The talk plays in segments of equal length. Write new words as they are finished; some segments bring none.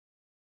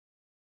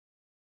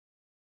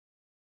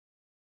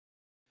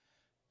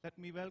Let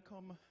me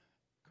welcome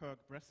Kirk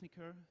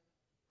Bresniker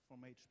from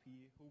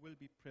HP, who will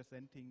be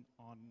presenting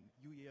on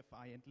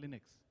UEFI and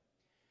Linux.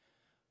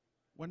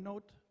 One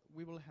note,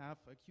 we will have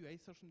a QA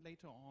session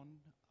later on.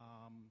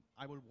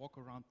 I will walk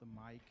around the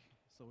mic,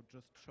 so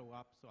just show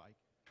up so I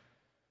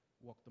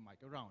walk the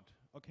mic around.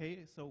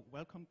 Okay, so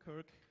welcome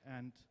Kirk,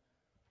 and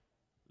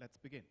let's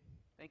begin.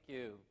 Thank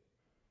you.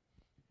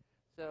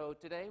 So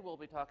today we'll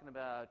be talking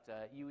about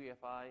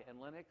UEFI and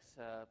Linux,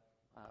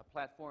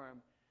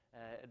 platform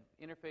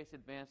interface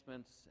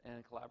advancements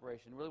and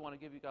collaboration. Really want to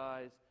give you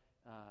guys,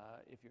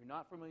 if you're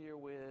not familiar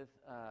with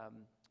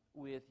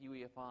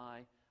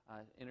UEFI,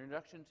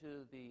 introduction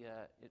to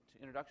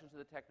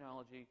the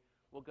technology.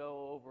 We'll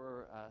go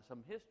over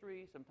some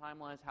history, some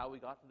timelines, how we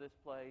got to this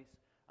place,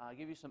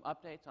 give you some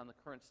updates on the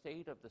current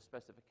state of the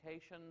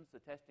specifications, the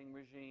testing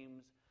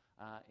regimes,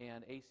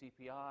 and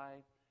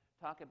ACPI.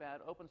 Talk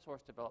about open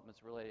source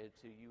developments related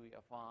to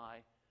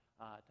UEFI.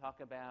 Talk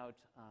about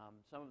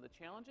some of the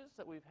challenges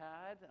that we've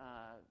had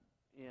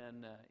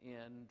in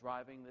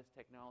driving this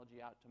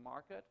technology out to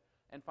market,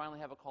 and finally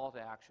have a call to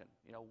action.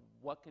 You know,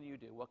 what can you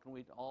do? What can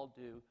we all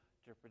do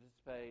to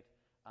participate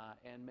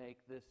and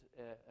make this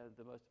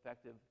the most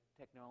effective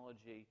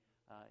technology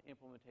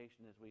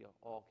implementation as we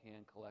all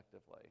can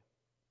collectively?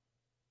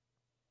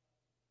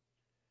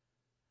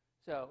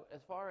 So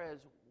as far as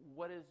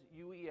what is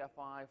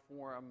UEFI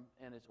Forum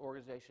and its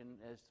organization,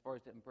 as far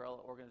as the umbrella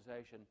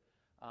organization,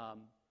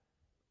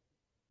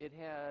 it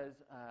has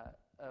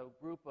a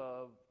group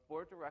of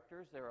board of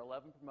directors. There are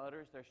 11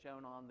 promoters. They're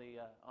shown on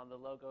the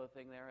logo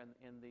thing there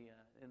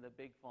in the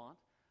big font.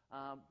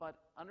 But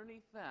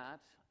underneath that,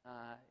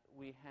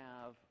 we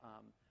have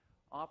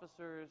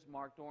officers.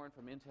 Mark Dorn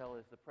from Intel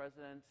is the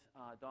president.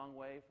 Dong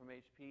Wei from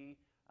HP,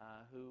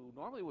 who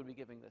normally would be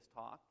giving this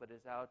talk, but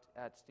is out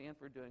at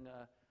Stanford doing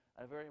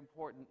a very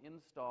important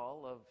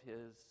install of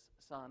his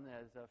son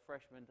as a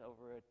freshman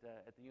over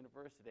at the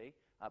university.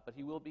 But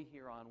he will be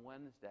here on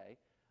Wednesday.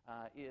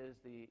 Is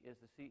the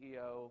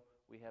CEO.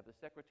 We have the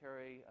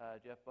secretary,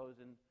 Jeff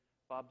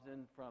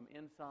Bobzin from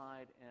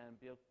Inside, and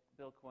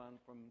Bill Kwon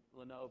from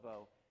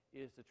Lenovo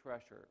is the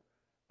treasurer.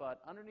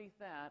 But underneath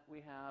that,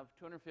 we have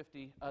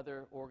 250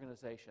 other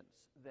organizations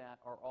that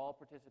are all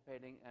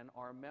participating and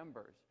are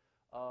members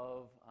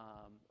of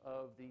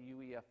the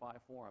UEFI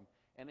Forum.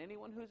 And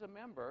anyone who's a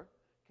member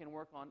can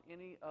work on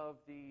any of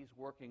these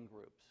working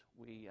groups.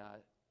 We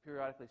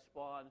periodically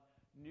spawn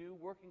new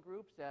working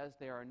groups as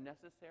they are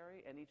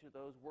necessary, and each of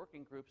those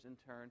working groups in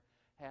turn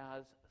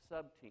has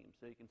sub-teams.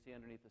 So you can see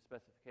underneath the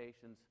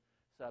specifications,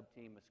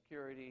 sub-team of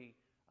security,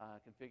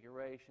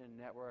 configuration,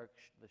 network,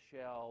 the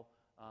shell,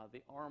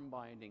 the ARM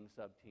binding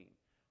sub-team.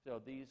 So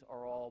these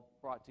are all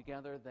brought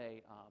together.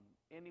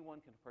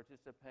 Anyone can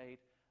participate.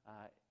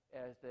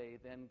 As they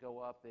then go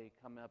up, they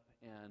come up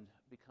and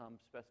become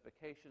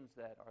specifications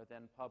that are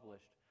then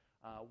published.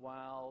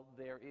 While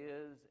there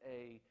is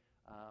a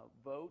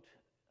vote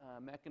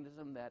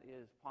mechanism that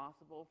is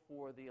possible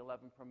for the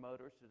 11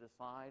 promoters to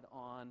decide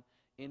on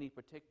any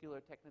particular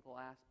technical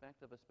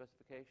aspect of a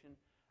specification,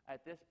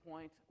 at this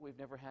point, we've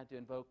never had to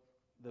invoke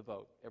the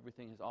vote.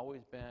 Everything has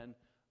always been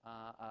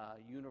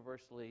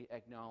universally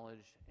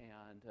acknowledged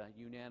and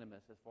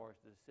unanimous as far as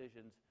the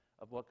decisions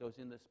of what goes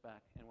in the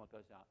spec and what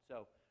goes out.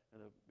 So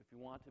if you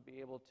want to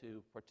be able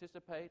to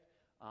participate,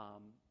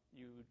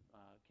 you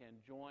can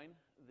join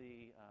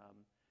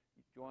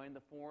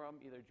the forum,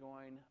 either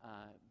join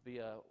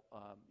via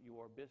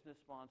your business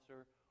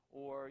sponsor,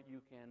 or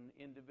you can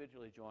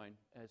individually join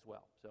as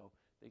well. So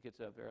I think it's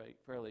a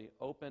fairly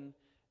open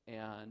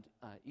and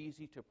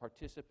easy to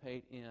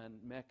participate in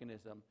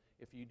mechanism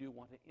if you do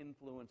want to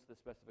influence the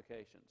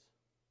specifications.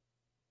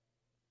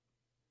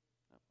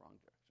 Wrong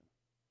direction.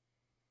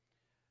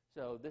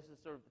 So this is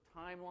sort of the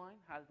timeline.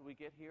 How did we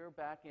get here?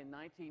 Back in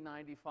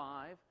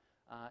 1995,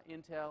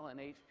 Intel and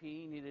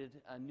HP needed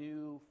a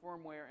new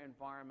firmware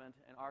environment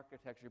and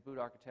architecture, boot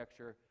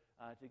architecture,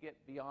 to get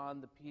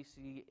beyond the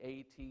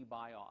PCAT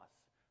BIOS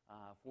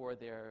for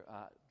their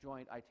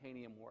joint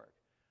Itanium work.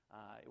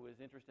 It was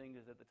interesting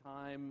because at the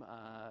time,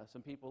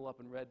 some people up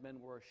in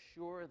Redmond were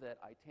sure that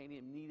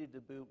Itanium needed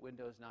to boot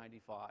Windows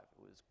 95.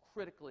 It was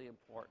critically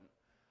important.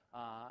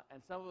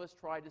 And some of us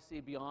tried to see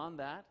beyond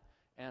that.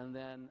 And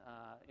then,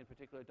 in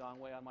particular, Dong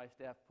Wei on my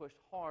staff pushed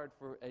hard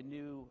for a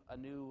new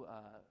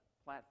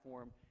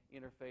platform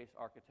interface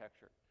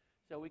architecture.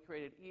 So we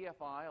created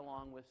EFI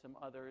along with some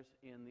others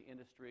in the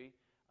industry,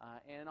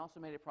 and also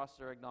made it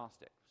processor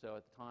agnostic. So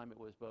at the time, it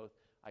was both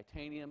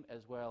Itanium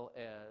as well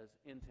as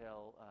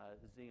Intel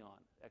Xeon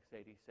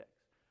x86.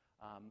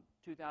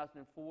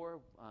 2004,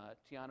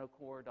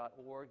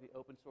 tianocore.org, the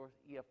open source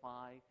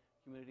EFI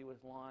community was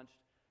launched.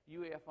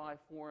 UEFI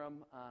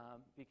Forum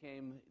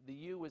the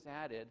U was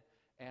added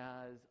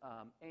as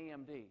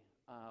AMD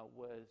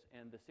was,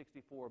 and the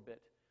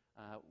 64-bit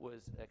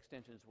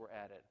extensions were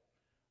added.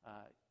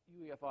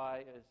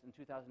 UEFI in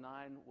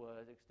 2009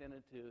 was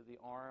extended to the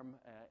ARM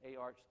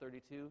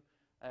AArch32.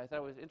 I thought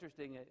it was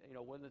interesting.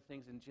 One of the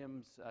things in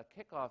Jim's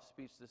kickoff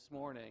speech this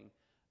morning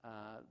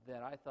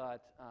that I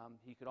thought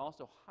he could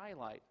also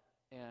highlight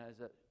as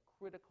a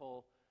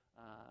critical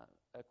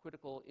a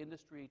critical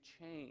industry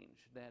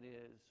change that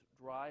is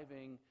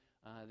driving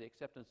the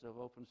acceptance of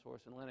open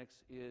source in Linux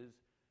is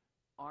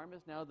ARM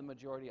is now the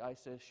majority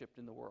ISA shipped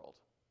in the world.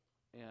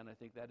 And I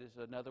think that is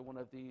another one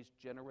of these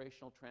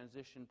generational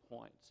transition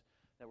points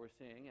that we're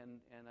seeing, and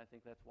I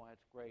think that's why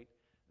it's great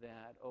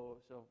that over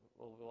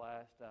the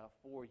last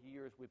 4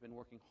 years we've been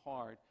working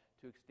hard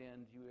to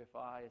extend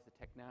UEFI as a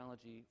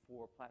technology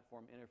for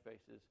platform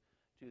interfaces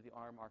to the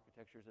ARM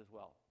architectures as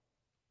well.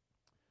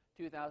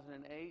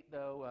 2008,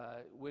 though,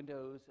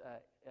 Windows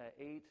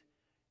 8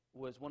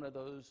 was one of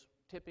those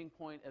tipping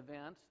point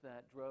events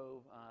that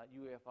drove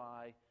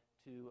UEFI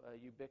to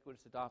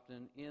ubiquitous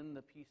adoption in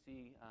the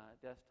PC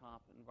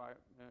desktop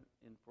environment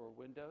for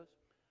Windows.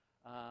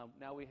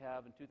 Now we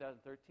have, in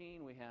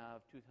 2013, we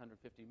have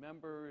 250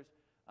 members.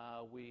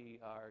 We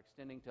are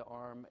extending to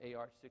ARM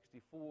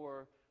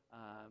AR64.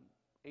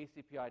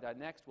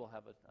 ACPI.next, we'll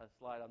have a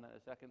slide on that in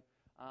a second.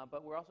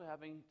 But we're also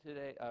having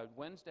today,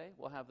 Wednesday,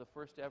 we'll have the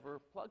first ever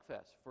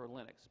PlugFest for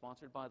Linux,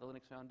 sponsored by the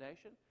Linux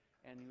Foundation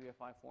and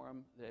UEFI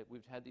Forum.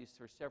 We've had these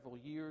for several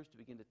years to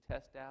begin to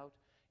test out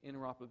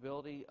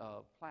interoperability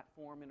of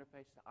platform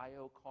interfaces,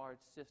 I/O card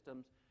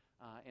systems,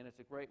 and it's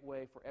a great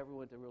way for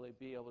everyone to really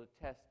be able to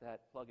test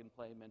that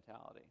plug-and-play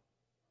mentality.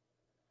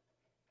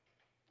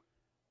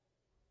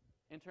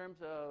 In terms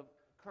of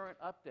current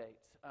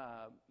updates,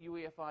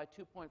 UEFI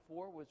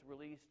 2.4 was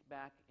released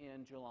back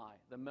in July.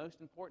 The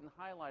most important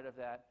highlight of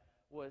that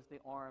was the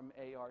ARM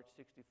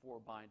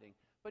AR64 binding.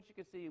 But you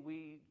can see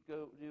we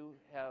do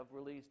have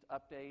released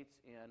updates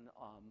in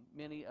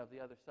many of the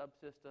other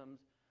subsystems,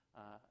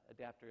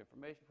 adapter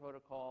information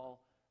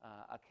protocol,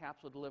 a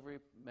capsule delivery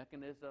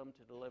mechanism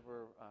to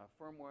deliver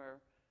firmware,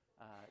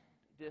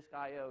 disk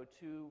I/O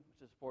 2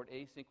 to support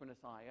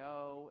asynchronous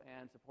I/O,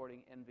 and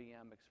supporting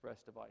NVM Express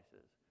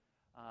devices.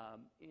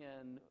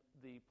 In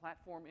the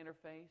platform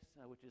interface,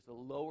 which is the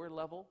lower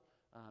level,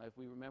 if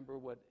we remember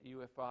what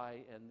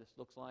UEFI and this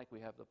looks like, we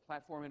have the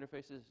platform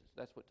interfaces,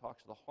 that's what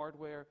talks to the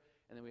hardware,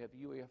 and then we have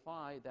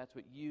UEFI, that's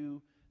what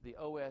the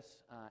OS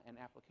and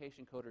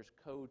application coders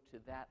code to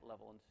that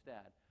level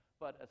instead.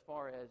 But as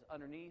far as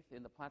underneath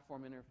in the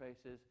platform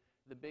interfaces,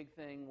 the big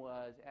thing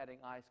was adding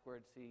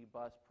I2C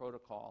bus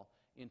protocol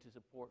into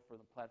support for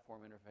the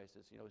platform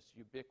interfaces. You know, it's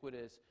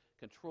ubiquitous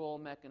control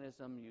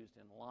mechanism used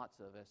in lots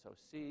of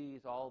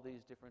SoCs, all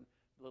these different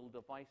little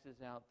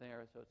devices out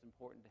there, so it's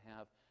important to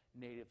have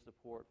native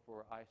support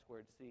for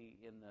I2C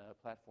in the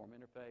platform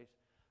interface.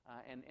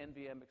 And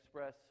NVM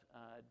Express,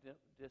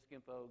 disk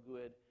info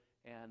GUID,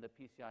 and the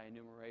PCI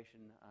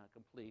enumeration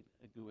complete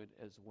GUID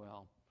as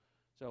well.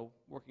 So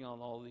working on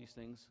all of these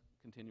things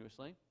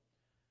continuously.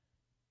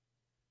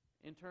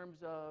 In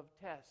terms of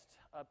test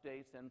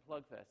updates and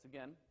PlugFest,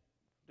 again,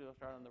 we'll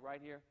start on the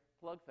right here.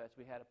 PlugFest,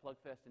 we had a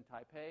PlugFest in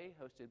Taipei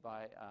hosted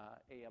by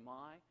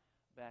AMI.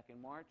 Back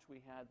in March,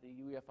 we had the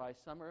UEFI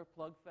Summer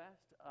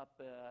PlugFest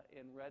up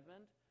in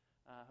Redmond,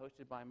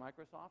 hosted by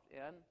Microsoft.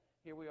 And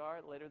here we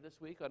are later this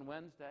week on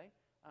Wednesday.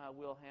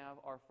 We'll have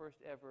our first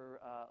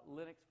ever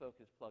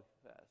Linux-focused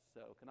PlugFest.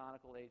 So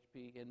Canonical,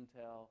 HP,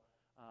 Intel,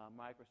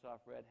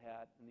 Microsoft, Red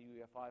Hat, and the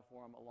UEFI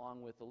Forum,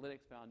 along with the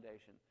Linux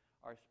Foundation,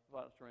 are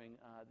sponsoring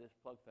this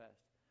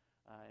PlugFest.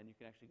 And you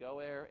can actually go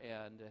there,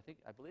 and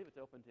I believe it's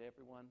open to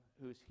everyone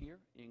who's here.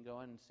 You can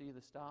go in and see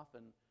the stuff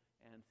and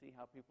see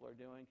how people are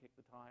doing, kick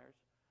the tires.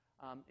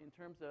 In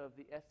terms of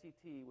the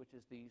SCT, which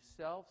is the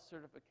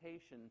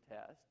self-certification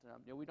test,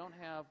 we don't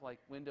have, like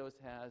Windows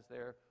has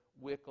their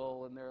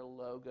WCL and their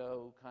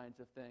logo kinds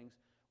of things.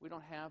 We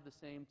don't have the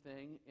same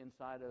thing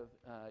inside of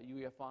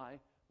UEFI.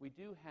 We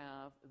do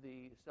have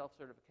the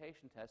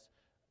self-certification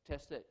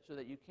test it so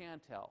that you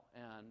can tell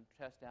and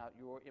test out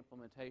your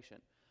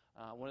implementation.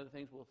 One of the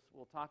things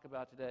we'll talk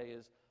about today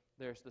is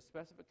there's the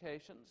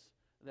specifications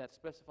that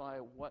specify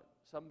what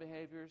some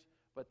behaviors,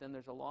 but then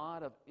there's a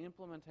lot of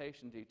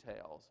implementation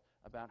details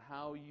about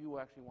how you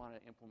actually want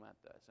to implement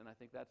this. And I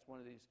think that's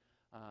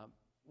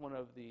one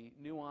of the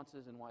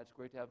nuances and why it's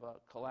great to have a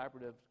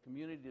collaborative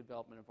community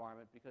development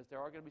environment, because there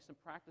are going to be some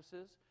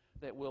practices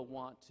that we'll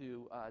want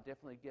to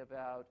definitely give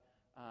out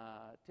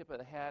tip of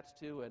the hats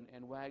to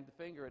and wag the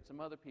finger at some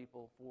other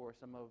people for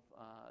some of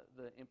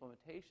the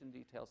implementation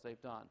details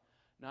they've done.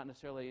 Not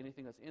necessarily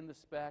anything that's in the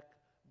spec,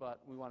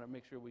 but we want to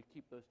make sure we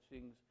keep those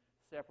things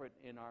separate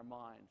in our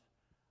minds.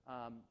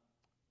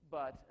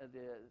 But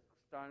the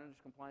standards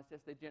compliance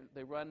tests,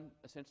 they run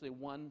essentially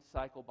one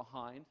cycle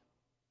behind.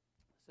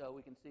 So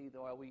we can see that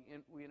while we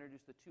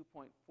introduced the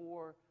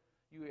 2.4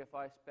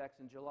 UEFI specs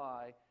in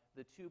July,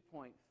 the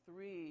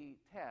 2.3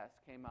 test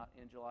came out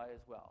in July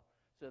as well.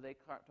 So they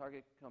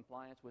target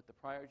compliance with the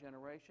prior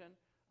generation.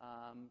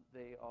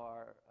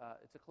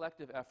 It's a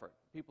collective effort.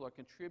 People are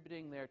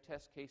contributing their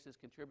test cases,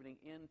 contributing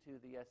into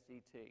the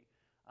SCT.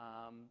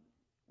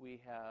 We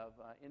have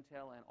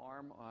Intel and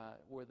ARM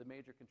were the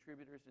major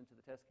contributors into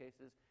the test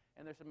cases,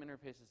 and there's some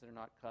interfaces that are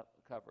not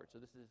covered. So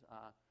this is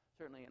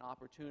certainly an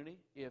opportunity.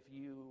 If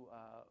you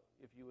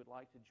would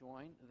like to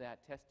join that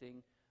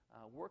testing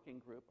working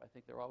group, I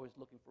think they're always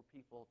looking for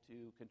people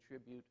to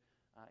contribute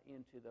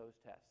into those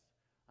tests.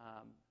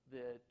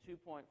 The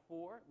 2.4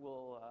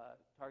 will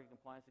target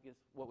compliance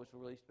against what was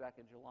released back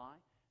in July,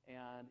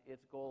 and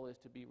its goal is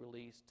to be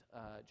released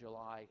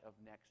July of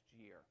next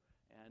year.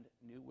 And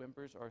new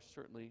members are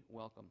certainly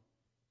welcome.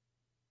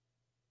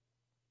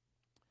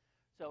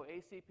 So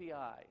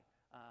ACPI,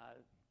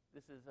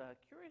 this is a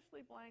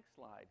curiously blank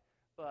slide,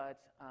 but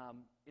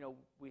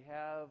we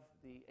have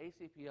the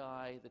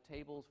ACPI, the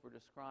tables for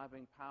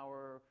describing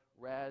power,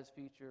 RAS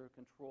feature,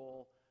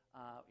 control.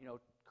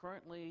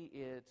 Currently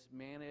it's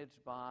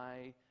managed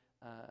by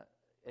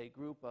a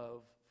group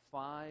of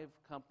 5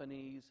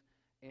 companies,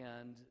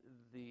 and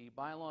the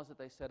bylaws that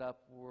they set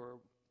up were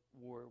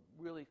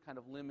really kind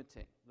of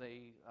limiting.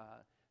 They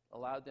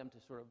allowed them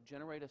to sort of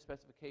generate a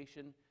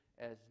specification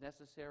as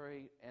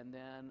necessary and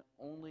then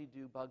only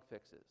do bug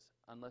fixes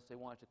unless they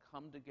wanted to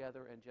come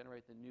together and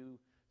generate the new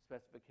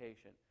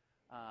specification.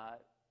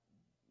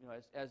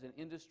 As an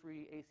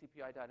industry,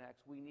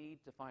 ACPI.X, we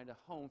need to find a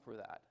home for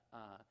that.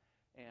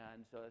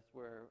 And so that's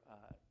where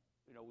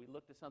we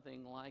looked at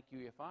something like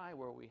UEFI,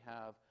 where we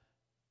have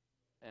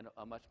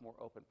a much more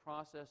open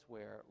process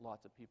where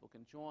lots of people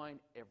can join,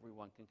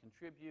 everyone can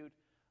contribute.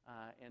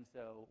 And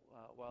so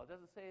while it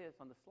doesn't say it's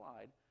on the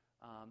slide,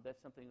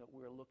 that's something that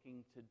we're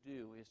looking to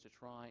do, is to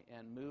try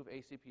and move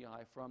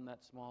ACPI from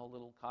that small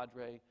little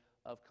cadre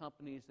of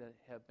companies that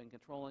have been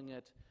controlling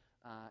it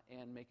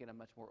and make it a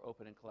much more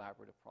open and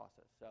collaborative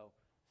process. So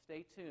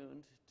stay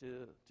tuned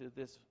to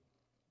this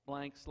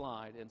blank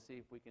slide and see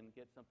if we can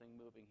get something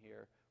moving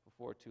here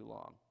before too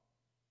long.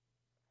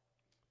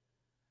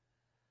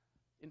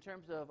 In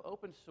terms of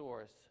open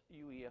source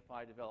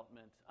UEFI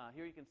development,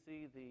 here you can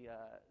see the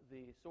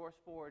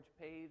SourceForge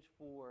page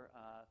for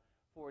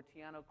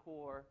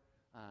TianoCore,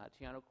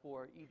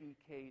 TianoCore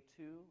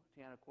EDK2,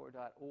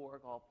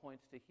 tianocore.org, all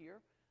points to here.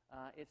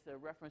 It's a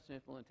reference and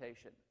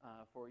implementation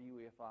for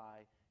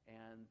UEFI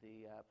and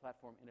the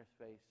platform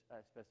interface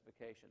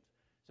specifications.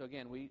 So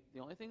again, the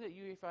only thing that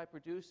UEFI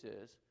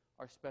produces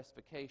are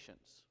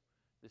specifications.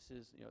 This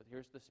is,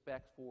 here's the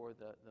specs for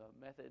the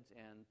methods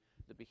and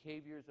the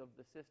behaviors of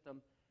the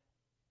system.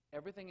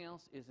 Everything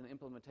else is an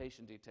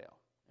implementation detail,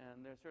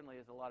 and there certainly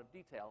is a lot of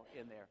detail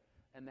in there.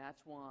 And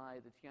that's why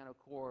the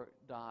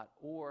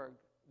tianocore.org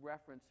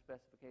reference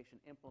specification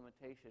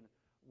implementation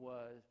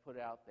was put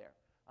out there.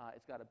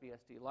 It's got a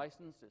BSD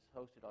license. It's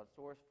hosted on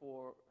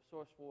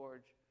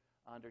SourceForge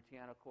under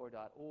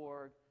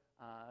tianocore.org.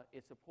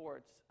 It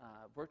supports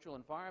virtual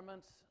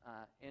environments,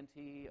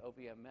 NT,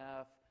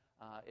 OVMF.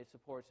 It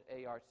supports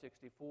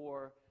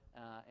AArch64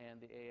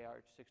 and the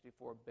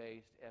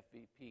AArch64-based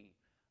FVP.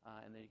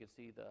 And then you can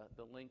see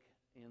the link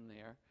in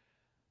there.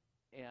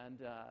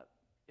 And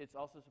it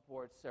also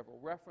supports several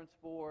reference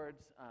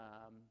boards,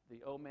 the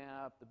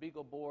OMAP, the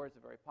Beagle board is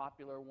a very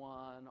popular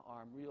one,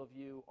 ARM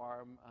RealView,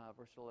 ARM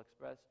Versatile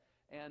Express,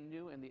 and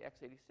new in the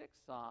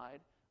x86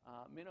 side,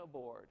 Minnow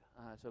board.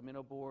 So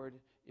Minnow board,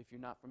 if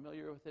you're not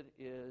familiar with it,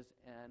 is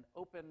an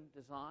open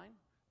design.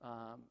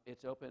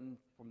 It's open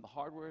from the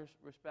hardware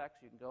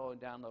respects. You can go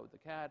and download the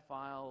CAD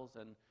files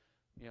and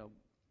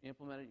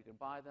implement it. You can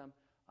buy them.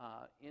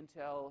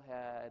 Intel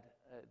had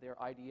their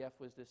IDF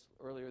was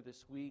earlier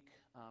this week.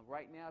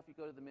 Right now, if you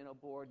go to the Minnow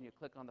board and you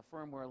click on the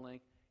firmware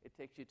link, it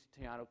takes you to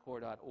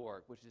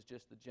tianocore.org, which is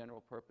just the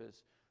general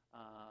purpose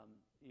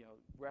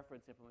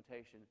reference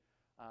implementation.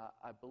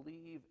 I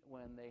believe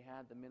when they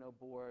had the Minnow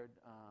board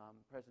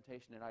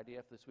presentation at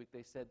IDF this week,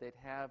 they said they'd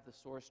have the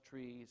source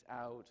trees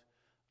out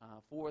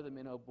for the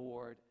Minnow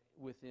board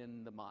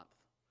within the month.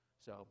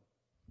 So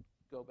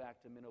go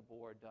back to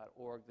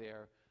minnowboard.org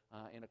there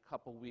in a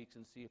couple weeks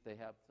and see if they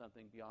have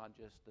something beyond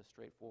just the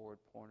straightforward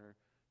pointer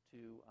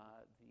to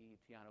the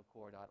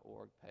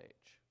tianocore.org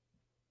page.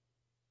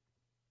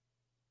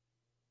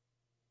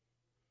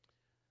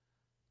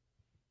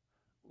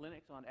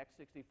 Linux on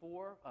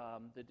x64,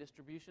 the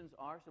distributions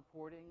are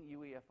supporting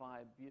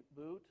UEFI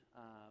boot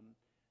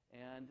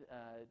and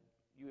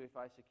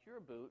UEFI Secure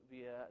Boot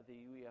via the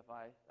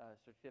UEFI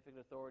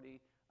Certificate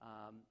Authority.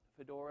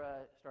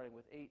 Fedora starting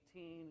with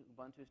 18,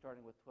 Ubuntu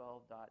starting with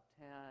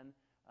 12.10,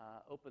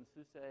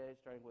 OpenSUSE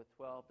starting with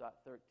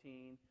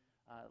 12.13.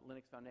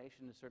 Linux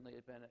Foundation has certainly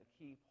been a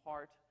key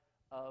part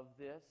of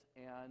this,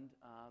 and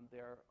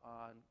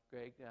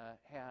Greg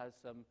has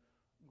some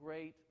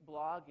great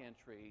blog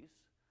entries.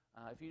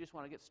 If you just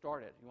want to get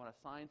started, you want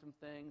to sign some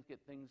things, get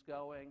things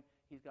going,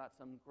 he's got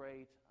some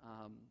great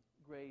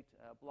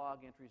blog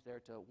entries there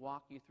to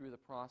walk you through the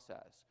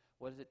process.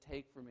 What does it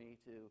take for me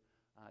to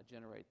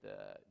generate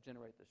the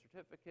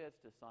certificates,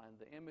 to sign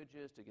the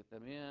images, to get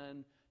them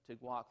in, to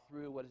walk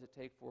through what does it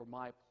take for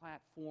my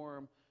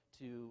platform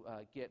to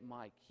get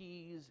my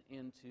keys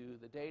into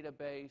the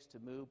database, to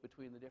move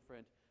between the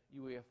different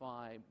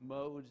UEFI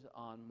modes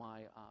on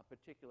my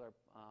particular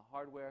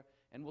hardware.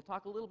 And we'll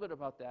talk a little bit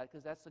about that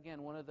because that's,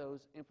 again, one of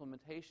those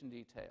implementation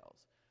details.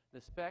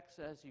 The spec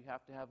says you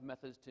have to have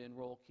methods to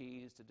enroll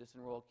keys, to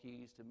disenroll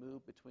keys, to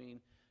move between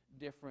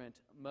different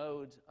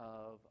modes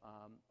of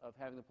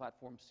having the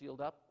platform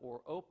sealed up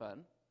or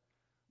open.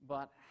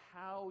 But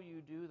how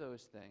you do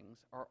those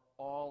things are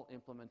all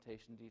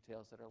implementation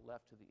details that are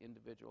left to the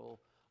individual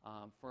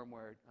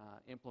firmware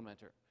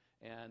implementer.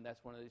 And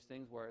that's one of these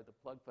things where the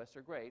plug fests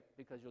are great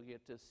because you'll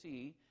get to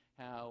see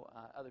how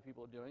other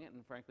people are doing it.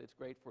 And frankly, it's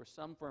great for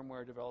some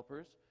firmware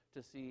developers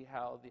to see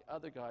how the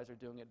other guys are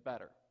doing it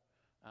better.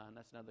 And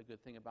that's another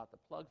good thing about the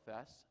plug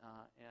fests,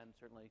 and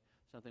certainly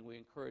something we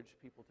encourage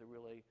people to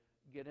really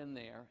get in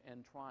there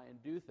and try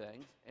and do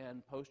things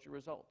and post your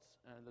results.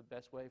 And the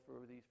best way for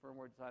these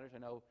firmware designers, I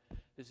know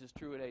this is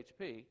true at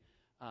HP,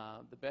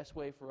 the best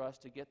way for us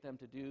to get them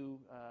to do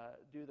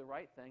the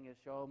right thing is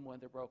show them when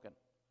they're broken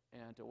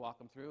and to walk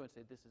them through and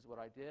say, this is what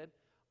I did.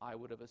 I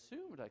would have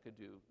assumed I could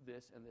do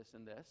this and this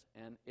and this,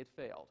 and it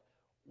failed.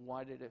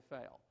 Why did it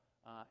fail?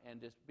 And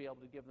just be able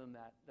to give them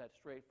that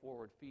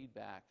straightforward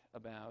feedback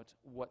about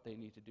what they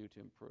need to do to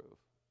improve.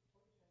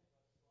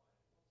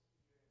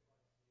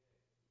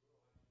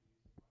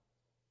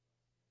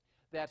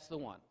 That's the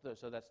one.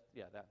 So that's,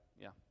 yeah,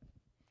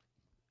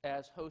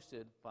 as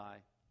hosted by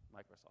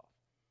Microsoft.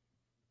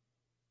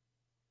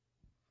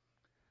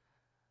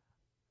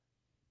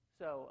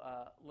 So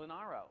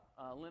Linaro,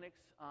 Linux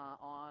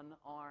on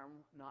ARM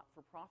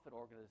not-for-profit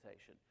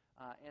organization.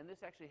 And this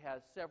actually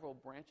has several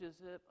branches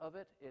of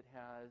it. It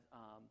has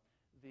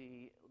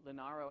the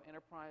Linaro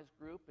Enterprise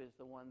Group is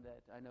the one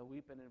that I know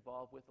we've been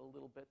involved with a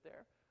little bit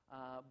there.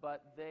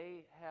 But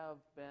they have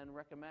been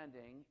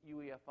recommending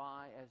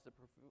UEFI as the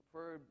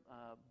preferred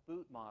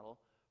boot model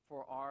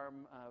for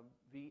ARM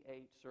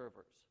v8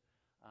 servers.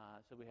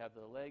 So we have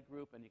the leg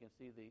group, and you can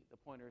see the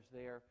pointers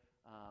there.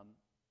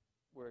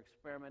 We're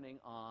experimenting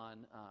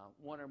on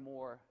one or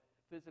more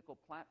physical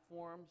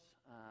platforms,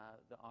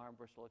 the ARM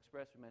Versal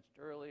Express we mentioned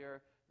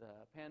earlier, the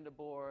Panda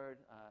board,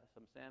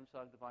 some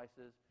Samsung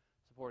devices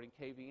supporting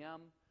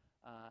KVM,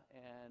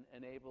 and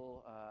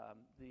enable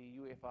the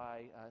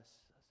UEFI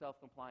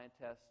self-compliant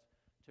test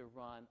to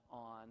run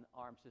on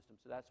ARM systems.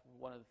 So that's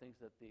one of the things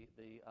that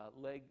the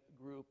leg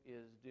group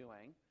is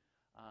doing.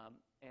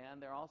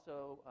 And they're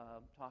also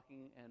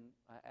talking and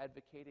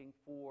advocating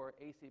for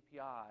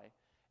ACPI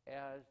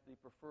as the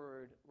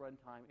preferred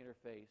runtime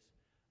interface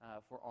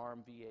for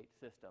ARM v8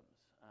 systems.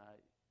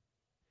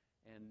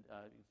 And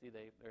you can see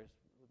there's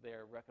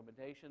their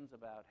recommendations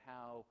about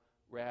how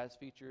RAS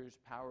features,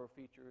 power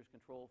features,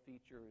 control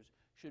features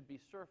should be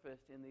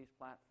surfaced in these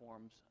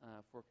platforms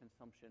for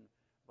consumption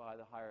by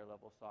the higher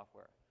level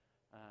software.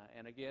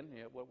 And again,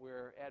 what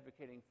we're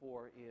advocating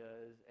for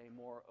is a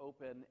more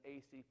open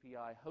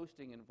ACPI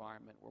hosting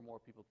environment where more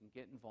people can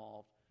get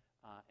involved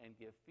and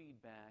give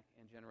feedback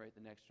and generate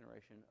the next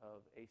generation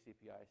of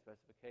ACPI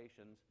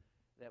specifications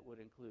that would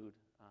include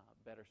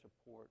better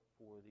support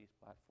for these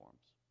platforms.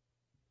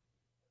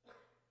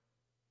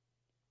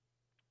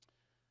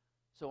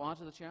 So on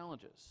to the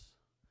challenges.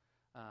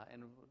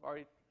 And we've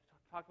already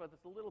talked about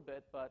this a little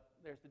bit, but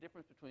there's the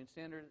difference between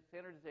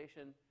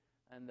standardization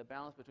and the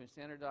balance between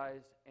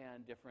standardized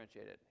and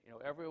differentiated.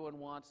 Everyone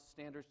wants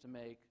standards to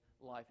make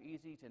life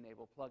easy, to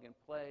enable plug and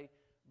play,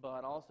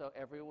 but also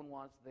everyone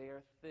wants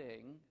their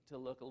thing to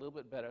look a little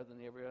bit better than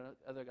every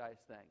other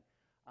guy's thing.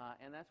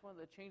 And that's one of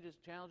the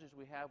challenges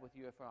we have with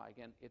UEFI.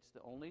 Again, it's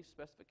the only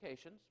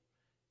specifications.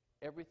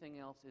 Everything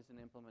else is an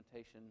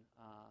implementation,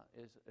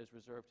 is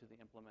reserved to the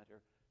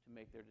implementer to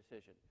make their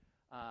decision.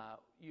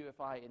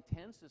 UEFI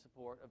intends to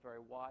support a very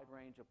wide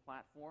range of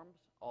platforms,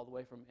 all the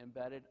way from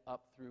embedded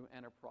up through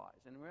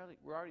enterprise. And really,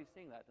 we're already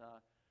seeing that.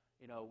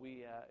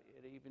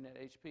 Even at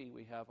HP,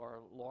 we have our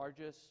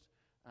largest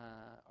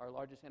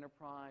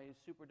enterprise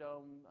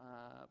Superdome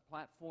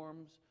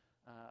platforms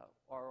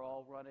are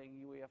all running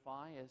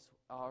UEFI as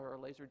our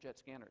LaserJet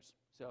scanners.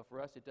 So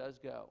for us, it does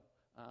go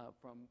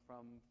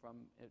from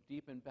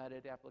deep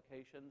embedded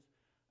applications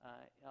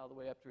all the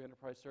way up through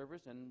enterprise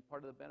servers. And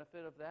part of the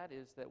benefit of that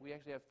is that we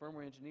actually have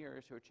firmware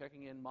engineers who are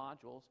checking in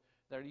modules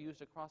that are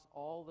used across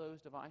all those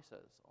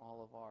devices. A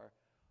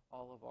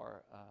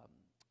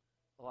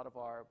lot of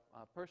our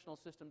personal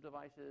system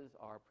devices,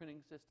 our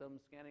printing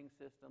systems, scanning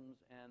systems,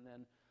 and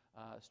then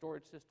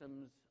storage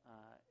systems,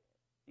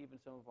 even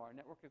some of our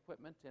network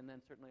equipment, and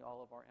then certainly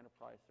all of our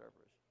enterprise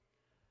servers.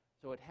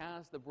 So it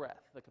has the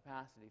breadth, the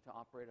capacity to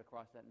operate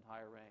across that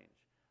entire range.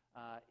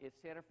 It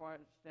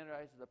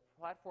standardizes the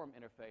platform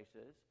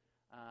interfaces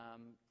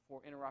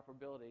for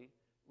interoperability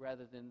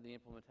rather than the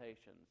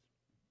implementations.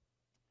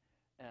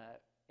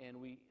 And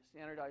we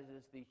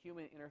standardizes the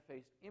human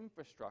interface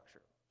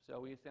infrastructure. So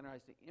we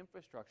standardize the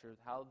infrastructure,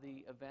 how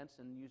the events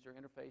and user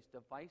interface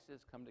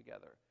devices come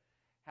together.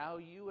 How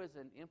you as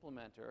an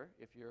implementer,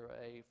 if you're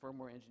a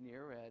firmware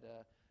engineer at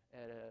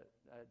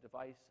a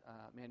device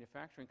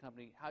manufacturing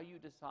company, how you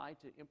decide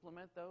to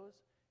implement those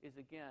is,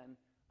 again,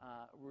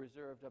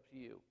 reserved up to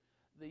you.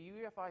 The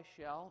UEFI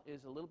shell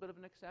is a little bit of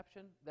an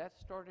exception. That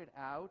started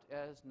out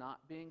as not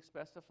being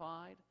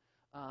specified,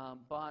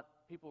 but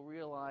people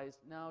realized,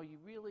 no, you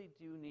really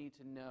do need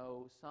to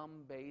know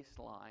some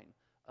baseline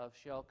of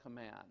shell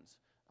commands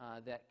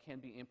that can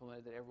be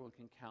implemented, that everyone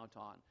can count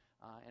on.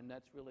 And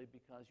that's really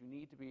because you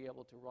need to be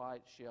able to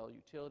write shell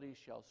utilities,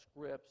 shell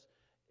scripts,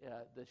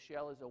 the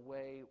shell is a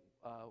way,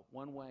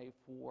 one way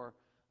for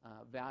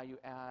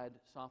value-add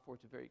software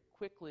to very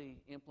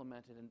quickly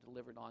implement it and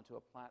deliver it onto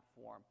a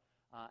platform.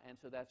 And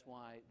so that's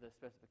why the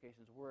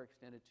specifications were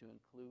extended to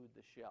include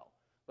the shell.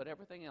 But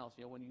everything else,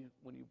 when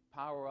you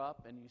power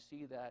up and you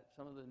see that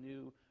some of the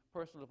new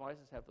personal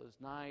devices have those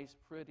nice,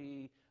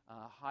 pretty,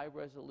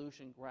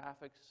 high-resolution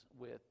graphics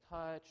with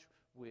touch,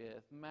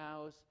 with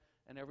mouse,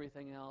 and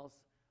everything else,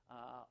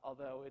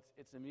 although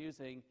it's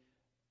amusing,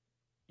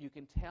 you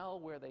can tell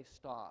where they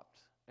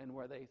stopped and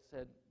where they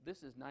said,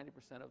 this is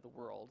 90% of the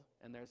world,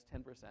 and there's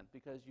 10%,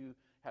 because you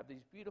have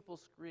these beautiful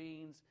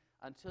screens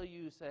until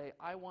you say,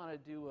 I want to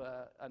do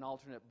an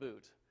alternate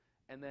boot.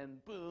 And then,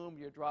 boom,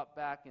 you're dropped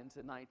back into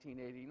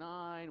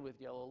 1989 with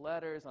yellow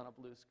letters on a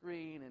blue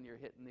screen, and you're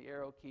hitting the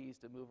arrow keys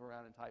to move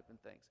around and type in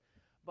things.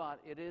 But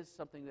it is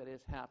something that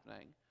is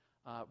happening.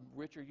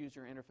 Richer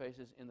user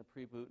interfaces in the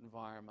pre-boot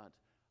environment,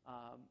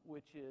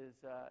 which is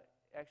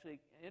actually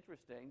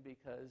interesting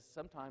because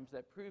sometimes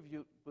that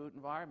pre-boot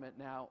environment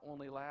now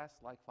only lasts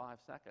like 5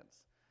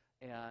 seconds.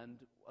 And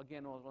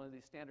again, one of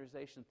these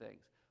standardization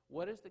things.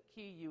 What is the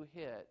key you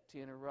hit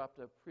to interrupt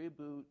a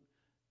pre-boot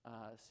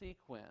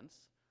sequence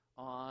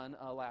on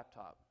a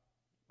laptop?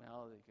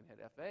 Well, you can hit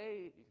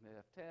F8, you can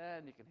hit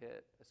F10, you can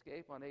hit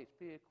escape on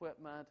HP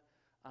equipment,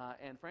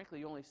 and frankly,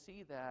 you only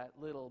see that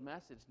little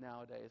message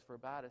nowadays for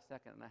about 1.5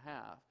 seconds.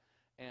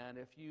 And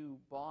if you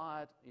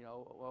bought,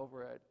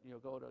 over at,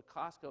 go to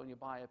Costco and you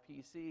buy a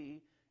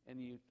PC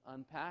and you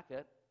unpack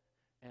it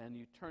and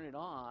you turn it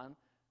on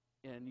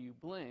and you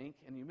blink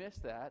and you miss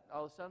that,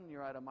 all of a sudden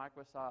you're at a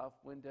Microsoft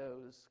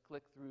Windows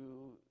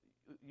click-through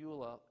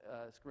EULA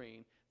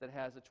screen that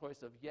has a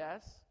choice of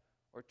yes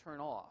or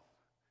turn off.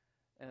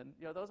 And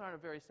those aren't a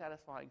very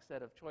satisfying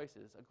set of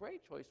choices. A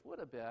great choice would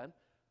have been,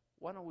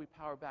 why don't we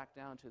power back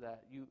down to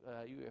that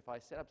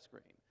UEFI setup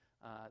screen?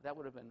 That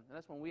would have been, and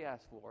that's one we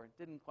asked for. It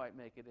didn't quite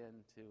make it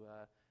into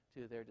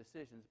to their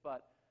decisions.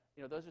 But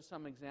those are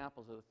some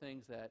examples of the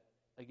things that,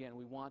 again,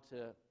 we want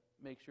to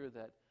make sure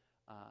that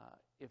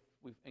if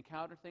we've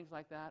encountered things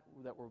like that,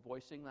 that we're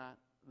voicing that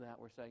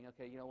we're saying,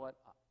 okay, you know what,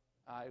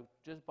 I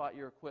just bought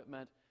your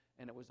equipment,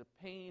 and it was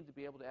a pain to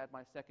be able to add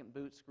my second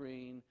boot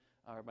screen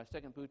or my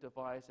second boot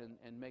device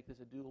and make this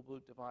a dual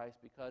boot device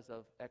because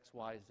of X,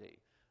 Y, Z.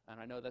 And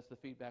I know that's the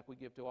feedback we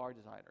give to our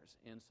designers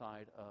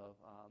inside of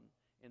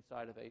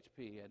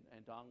HP.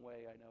 And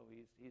Dongwei, I know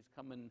he's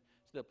coming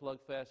to the Plug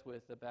Fest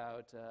with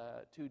about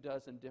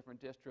 24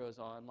 different distros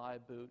on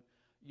live boot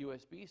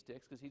USB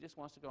sticks because he just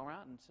wants to go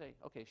around and say,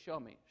 okay, show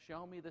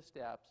me the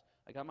steps.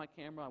 I got my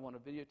camera, I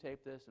want to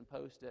videotape this and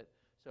post it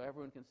so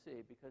everyone can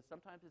see, because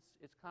sometimes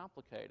it's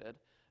complicated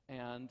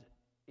and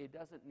it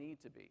doesn't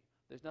need to be.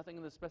 There's nothing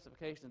in the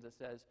specifications that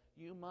says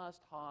you must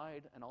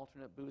hide an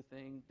alternate boot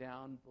thing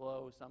down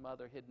below some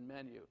other hidden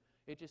menu.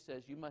 It just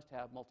says you must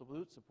have multiple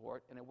boot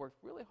support, and it worked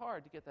really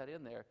hard to get that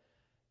in there.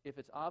 If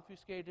it's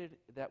obfuscated,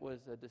 that was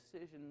a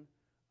decision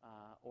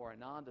or a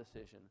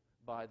non-decision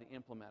by the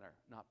implementer,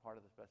 not part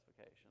of the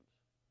specifications.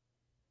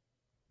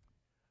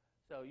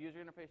 So user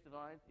interface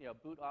design,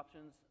 boot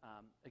options.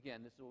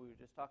 Again, this is what we were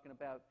just talking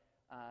about.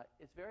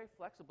 It's very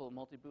flexible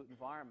multi-boot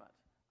environment,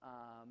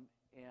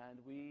 and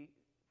we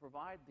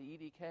provide the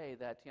EDK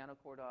that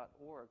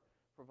tianocore.org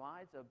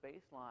provides a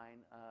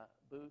baseline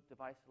boot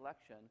device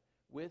selection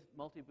with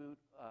multi-boot,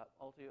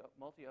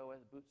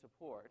 multi-OS boot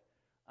support.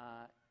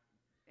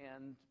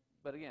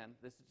 But again,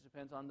 this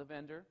depends on the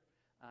vendor,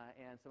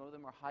 and some of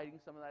them are hiding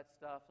some of that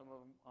stuff. Some of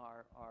them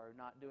are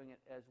not doing it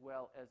as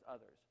well as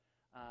others.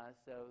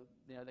 So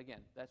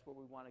again, that's where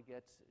we want to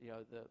get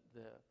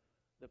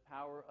the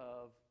power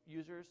of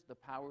users, the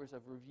powers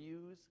of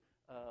reviews,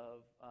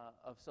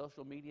 of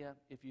social media.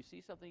 If you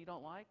see something you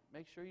don't like,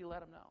 make sure you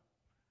let them know.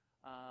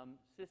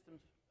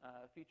 Systems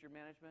feature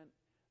management.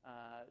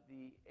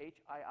 The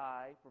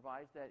HII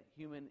provides that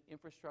human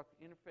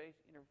interface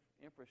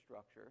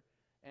infrastructure,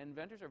 and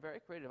vendors are very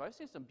creative. I've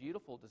seen some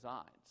beautiful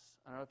designs.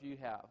 I don't know if you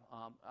have,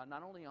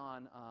 not only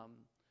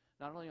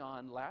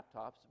on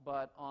laptops,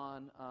 but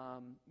on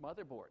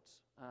motherboards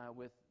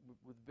with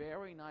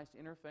very nice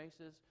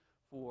interfaces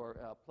for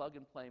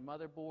plug-and-play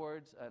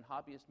motherboards and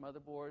hobbyist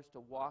motherboards to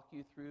walk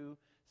you through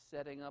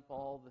setting up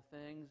all the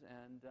things,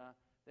 and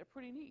they're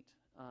pretty neat.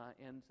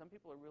 And some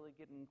people are really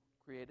getting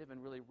creative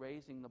and really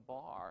raising the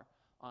bar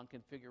on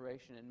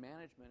configuration and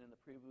management in the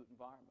pre-boot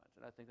environment.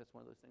 And I think that's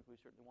one of those things we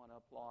certainly want to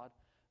applaud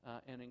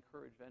and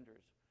encourage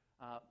vendors.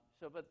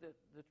 But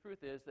the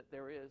truth is that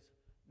there is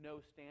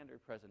no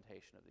standard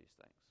presentation of these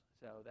things.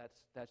 So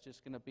that's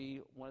just going to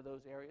be one of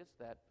those areas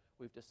that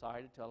we've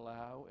decided to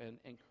allow and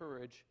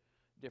encourage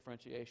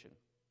differentiation.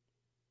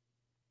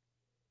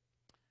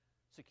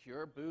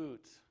 Secure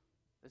boot.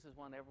 This is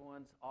one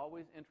everyone's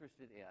always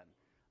interested in.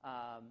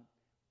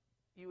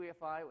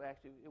 UEFI,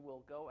 actually, it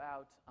will go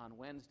out on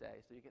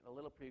Wednesday, so you get a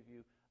little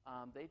preview.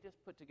 They just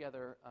put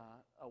together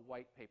a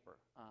white paper,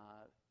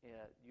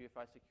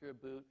 UEFI Secure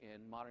Boot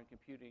in Modern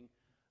Computing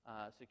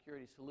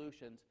Security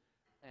Solutions,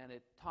 and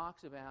it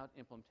talks about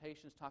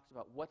implementations, talks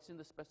about what's in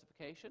the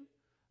specification,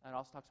 And it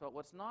also talks about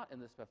what's not in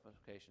the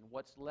specification,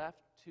 what's left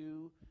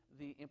to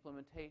the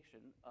implementation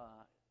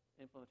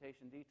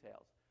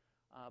details.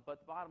 But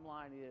the bottom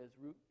line is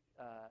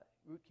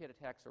rootkit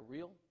attacks are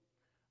real.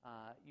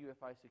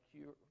 UEFI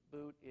Secure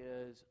Boot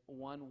is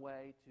one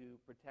way to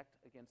protect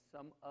against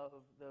some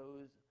of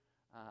those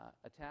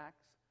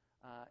attacks.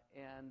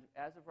 And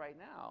as of right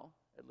now,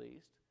 at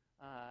least,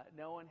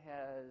 no one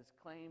has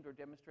claimed or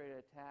demonstrated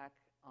an attack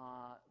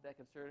that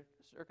can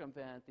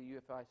circumvent the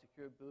UEFI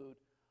Secure Boot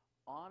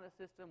on a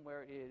system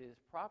where it is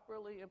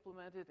properly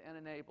implemented and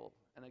enabled.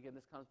 And again,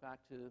 this comes back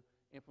to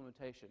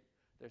implementation.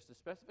 There's the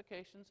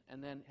specifications,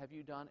 and then have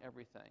you done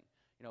everything?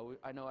 You know,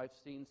 I know I've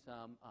seen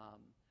some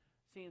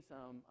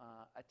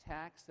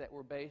attacks that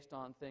were based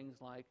on things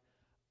like,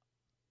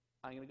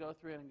 I'm going to go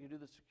through and I'm going to do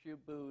the secure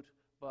boot,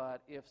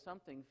 but if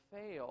something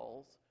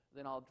fails,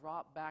 then I'll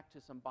drop back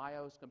to some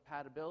BIOS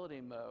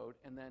compatibility mode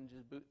and then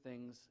just boot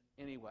things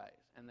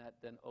anyways, and that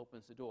then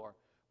opens the door.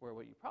 Where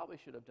what you probably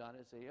should have done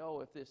is say, oh,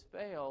 if this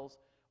fails,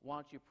 why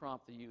don't you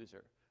prompt the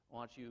user?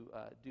 Why don't you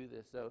do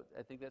this? So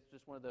I think that's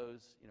just one of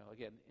those, you know,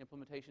 again,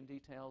 implementation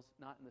details,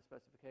 not in the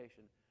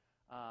specification.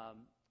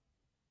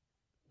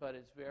 But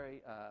it's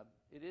very,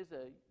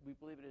 we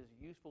believe it is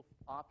a useful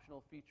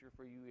optional feature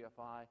for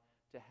UEFI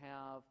to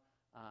have,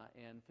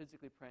 and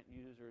physically print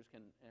users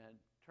can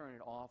turn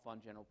it off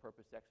on general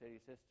purpose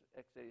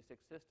x86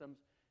 systems.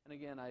 And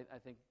again, I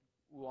think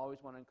we'll always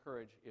want to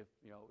encourage, if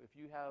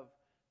you have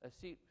a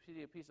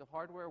piece of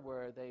hardware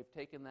where they've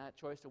taken that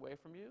choice away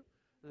from you,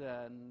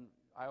 then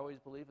I always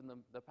believe in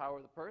the power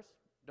of the purse.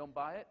 Don't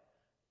buy it,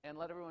 and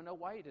let everyone know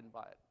why you didn't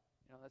buy it.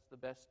 You know, that's the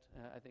best,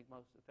 I think,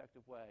 most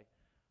effective way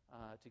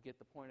to get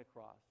the point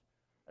across.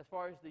 As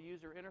far as the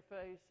user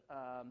interface,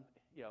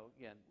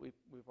 again,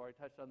 we've already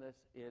touched on this.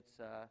 It's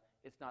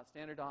not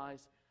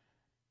standardized,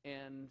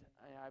 and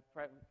I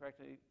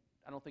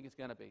don't think it's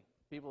going to be.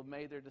 People have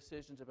made their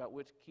decisions about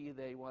which key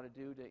they want to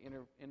do to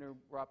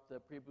interrupt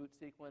the pre-boot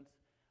sequence,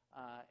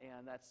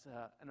 and that's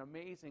an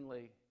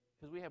amazingly,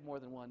 because we have more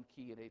than one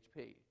key at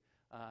HP,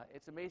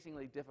 it's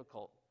amazingly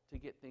difficult to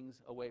get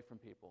things away from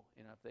people.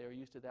 You know, if they are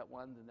used to that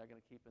one, then they're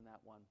going to keep in that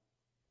one.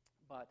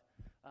 But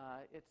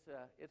it's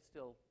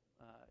still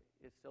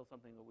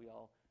something that we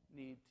all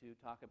need to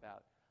talk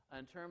about.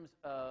 In terms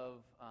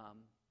of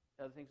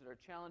other things that are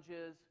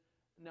challenges,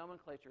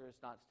 nomenclature is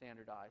not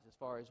standardized as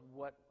far as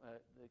what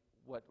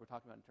we're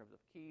talking about in terms of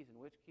keys and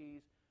which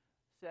keys.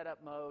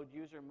 Setup mode,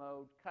 user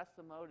mode,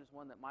 custom mode is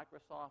one that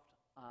Microsoft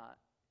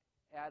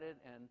added,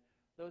 and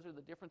those are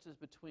the differences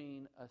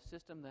between a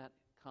system that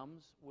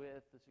comes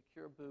with the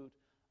Secure Boot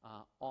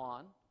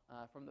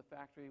from the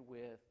factory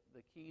with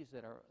the keys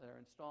that are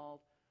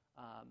installed.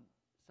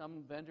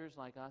 Some vendors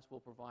like us will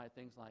provide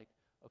things like,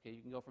 okay,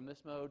 you can go from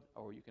this mode,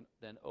 or you can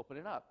then open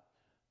it up.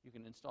 You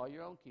can install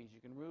your own keys.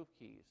 You can remove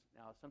keys.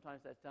 Now,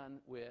 sometimes that's done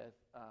with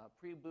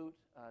pre-boot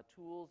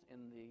tools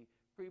in the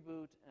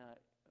pre-boot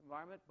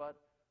environment, but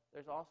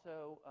there's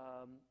also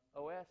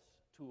OS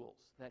tools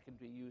that can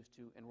be used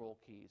to enroll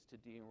keys, to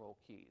de-enroll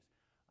keys.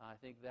 I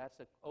think that's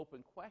an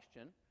open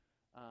question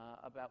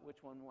about which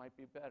one might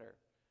be better.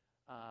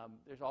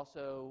 There's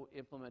also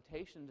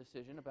implementation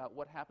decision about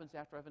what happens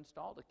after I've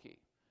installed a key.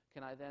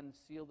 Can I then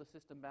seal the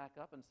system back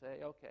up and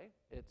say, okay,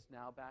 it's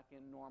now back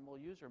in normal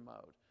user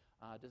mode?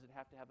 Does it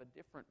have to have a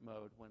different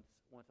mode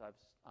once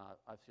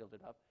I've sealed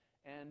it up?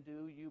 And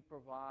do you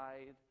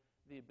provide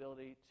the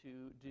ability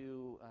to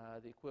do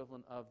the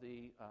equivalent of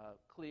the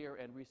clear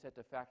and reset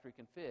to factory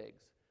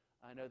configs?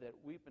 I know that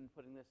we've been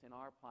putting this in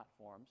our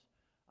platforms,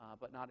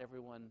 but not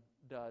everyone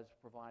does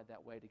provide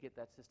that way to get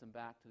that system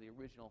back to the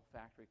original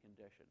factory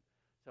condition.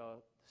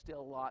 So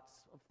still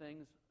lots of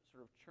things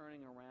sort of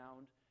churning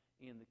around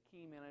in the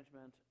key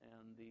management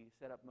and the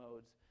setup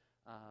modes.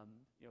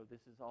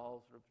 This is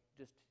all sort of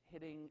just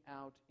hitting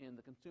out in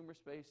the consumer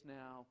space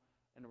now,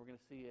 and we're going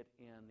to see it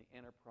in the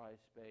enterprise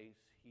space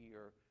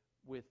here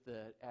with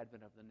the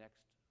advent of the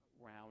next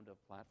round of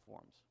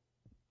platforms.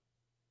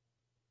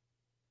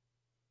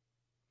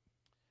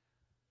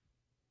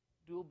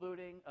 Dual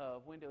booting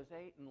of Windows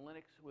 8 and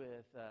Linux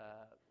with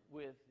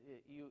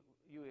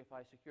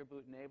UEFI Secure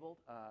Boot enabled.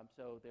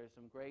 So there's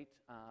some great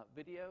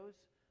videos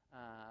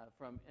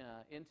from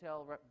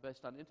Intel,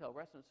 based on Intel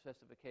reference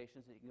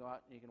specifications, that you can go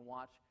out and you can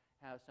watch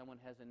how someone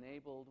has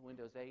enabled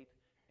Windows 8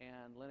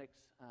 and Linux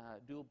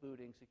dual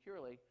booting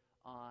securely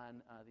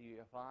on the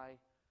UEFI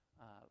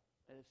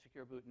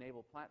Secure Boot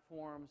enabled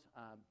platforms.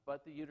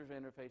 But the user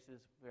interfaces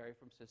vary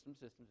from system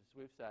to system, as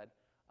we've said.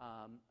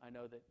 I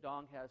know that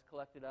Dong has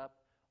collected up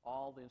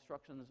all the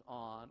instructions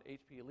on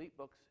HP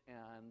EliteBooks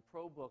and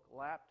ProBook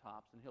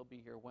laptops, and he'll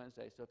be here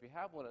Wednesday. So if you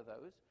have one of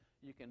those,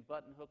 you can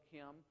button hook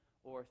him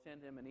or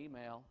send him an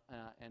email,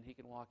 and he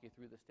can walk you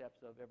through the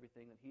steps of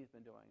everything that he's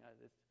been doing. I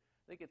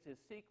think it's his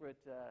secret.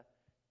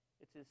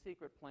 It's his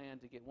secret plan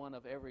to get one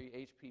of every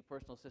HP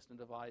personal system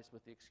device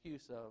with the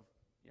excuse of,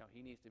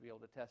 he needs to be able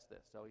to test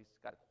this. So he's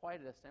got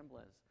quite a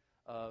semblance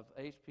of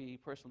HP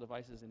personal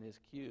devices in his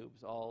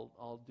cubes,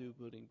 all do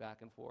booting back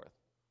and forth.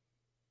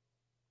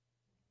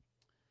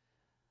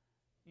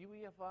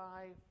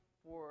 UEFI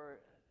for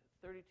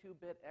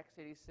 32-bit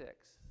x86.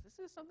 This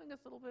is something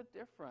that's a little bit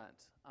different,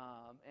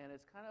 and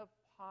it's kind of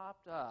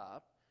popped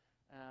up,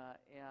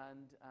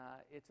 and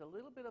it's a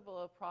little bit of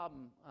a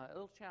problem, a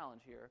little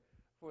challenge here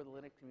for the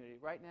Linux community.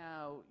 Right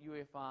now,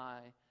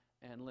 UEFI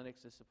and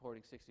Linux is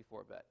supporting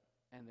 64-bit,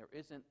 and there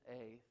isn't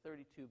a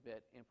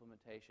 32-bit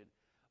implementation.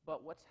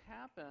 But what's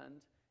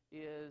happened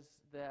is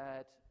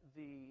that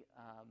the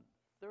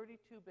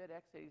 32-bit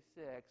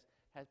x86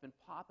 has been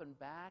popping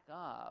back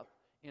up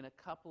in a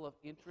couple of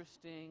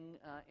interesting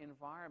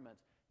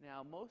environments.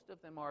 Now, most of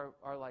them are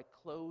like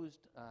closed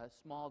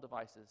small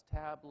devices,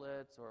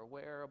 tablets or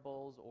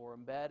wearables or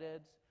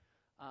embeddeds.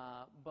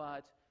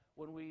 But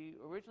when we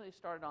originally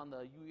started on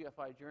the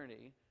UEFI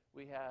journey,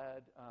 we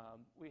had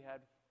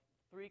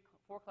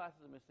four classes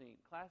of machine.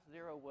 Class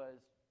 0 was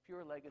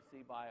pure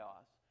legacy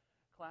BIOS.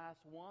 Class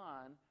 1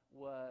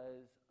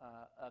 was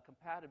a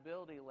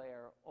compatibility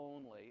layer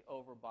only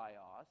over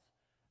BIOS.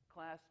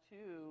 Class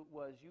 2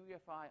 was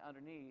UEFI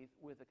underneath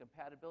with a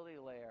compatibility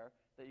layer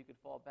that you could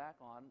fall back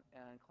on,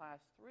 and Class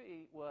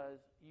 3 was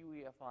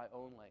UEFI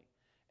only.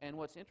 And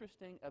what's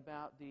interesting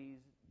about these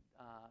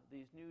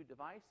new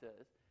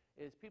devices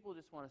is people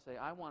just want to say,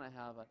 I want to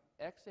have an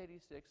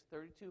x86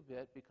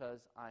 32-bit because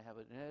I have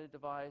an embedded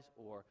device,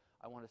 or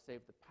I want to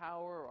save the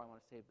power, or I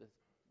want to save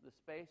the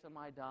space on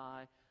my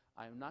die.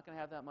 I'm not going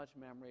to have that much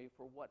memory.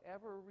 For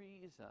whatever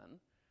reason,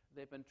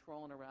 they've been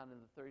trolling around in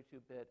the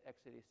 32-bit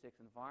x86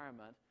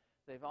 environment.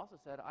 They've also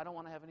said, I don't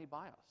want to have any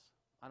BIOS.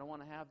 I don't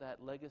want to have that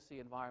legacy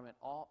environment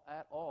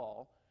at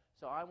all.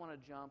 So I want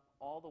to jump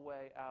all the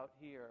way out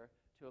here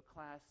to a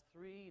Class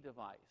 3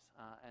 device.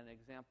 An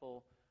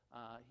example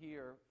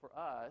here for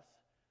us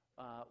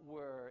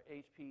were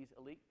HP's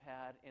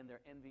ElitePad and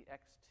their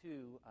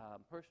NVX2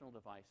 personal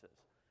devices.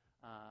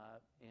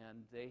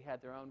 And they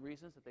had their own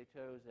reasons that they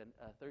chose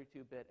a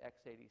 32-bit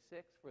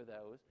x86 for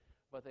those,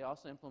 but they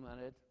also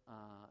implemented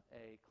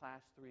a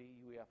Class 3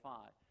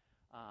 UEFI.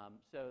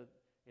 So,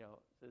 you know,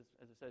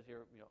 as it says here,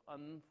 you know,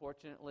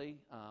 unfortunately,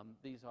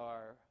 these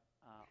are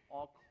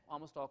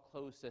almost all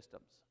closed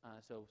systems.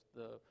 So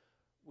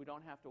we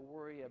don't have to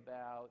worry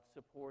about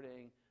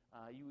supporting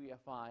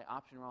UEFI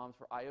option ROMs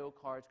for I/O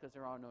cards because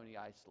there are no any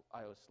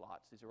I/O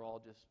slots. These are all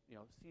just, you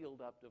know,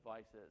 sealed up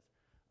devices.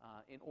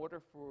 In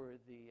order for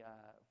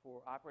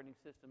for operating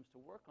systems to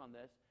work on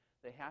this,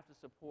 they have to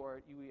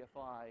support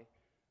UEFI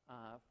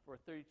for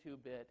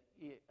 32-bit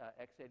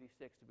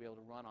x86 to be able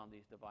to run on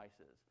these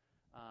devices.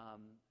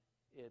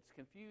 It's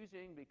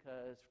confusing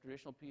because for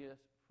traditional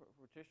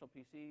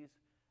PCs,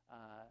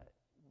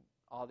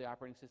 all the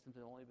operating systems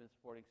have only been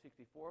supporting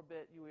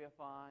 64-bit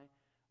UEFI.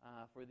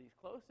 For these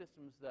closed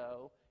systems,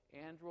 though,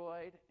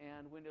 Android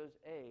and Windows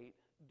 8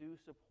 do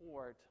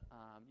support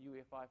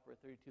UEFI for a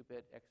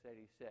 32-bit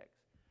x86.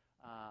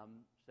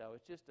 So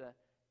it's just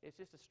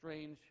a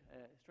strange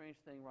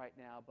thing right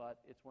now, but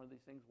it's one of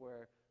these things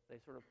where they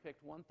sort of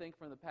picked one thing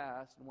from the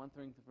past and one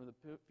thing from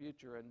the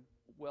future and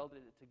welded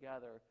it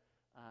together.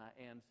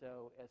 And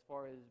so as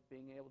far as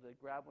being able to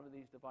grab one of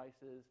these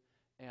devices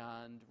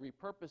and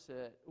repurpose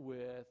it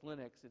with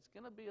Linux, it's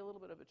going to be a little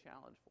bit of a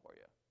challenge for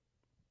you.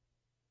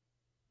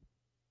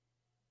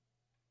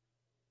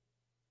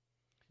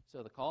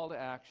 So the call to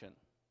action.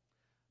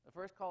 The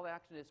first call to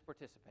action is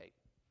participate.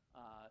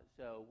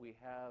 So we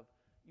have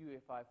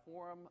UEFI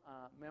forum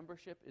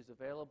membership is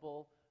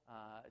available.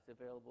 It's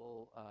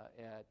available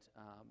at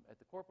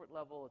the corporate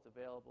level. It's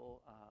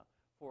available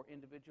for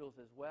individuals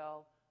as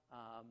well.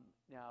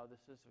 Now the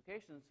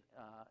specifications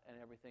and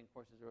everything, of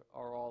course,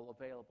 are all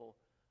available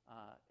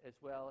as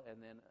well,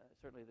 and then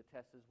certainly the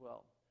tests as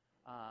well.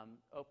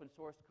 Open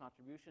source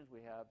contributions,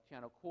 we have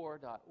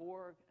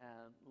channelcore.org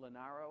and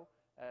Linaro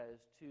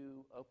as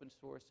two open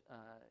source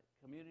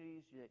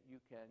communities that you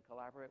can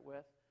collaborate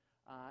with,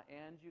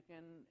 and you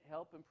can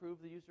help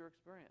improve the user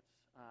experience.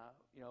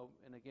 You know,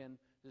 and again,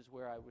 this is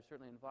where I would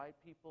certainly invite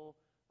people.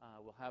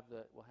 We'll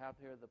have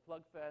here the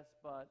Plug Fest,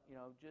 but you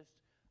know, just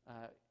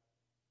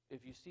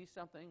if you see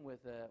something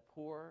with a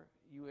poor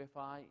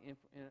UEFI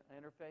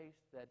interface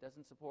that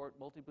doesn't support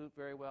multi-boot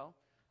very well,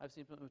 I've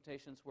seen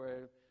implementations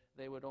where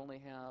they would only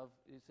have,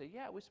 say,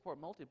 yeah, we support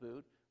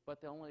multi-boot,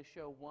 but they'll only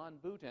show one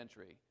boot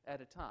entry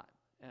at a time,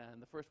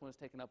 and the first one is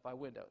taken up by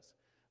Windows.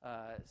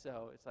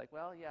 So it's like,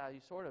 well, yeah, you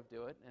sort of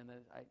do it, and then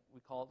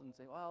we called and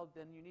say, well,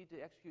 then you need to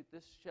execute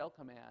this shell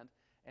command,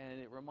 and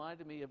it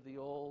reminded me of the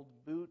old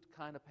boot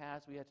kind of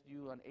paths we had to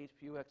do on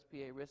HPU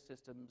XPA RISC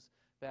systems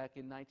back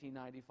in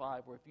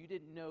 1995, where if you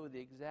didn't know the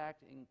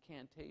exact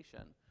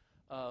incantation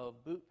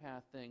of boot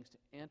path things to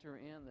enter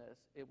in this,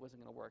 it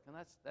wasn't going to work, and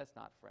that's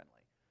not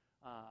friendly.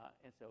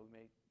 And so we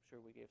made sure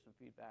we gave some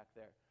feedback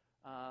there.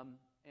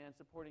 And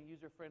supporting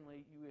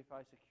user-friendly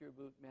UEFI Secure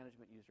Boot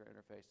management user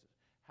interfaces.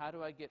 How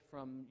do I get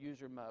from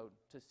user mode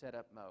to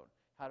setup mode?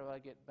 How do I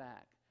get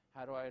back?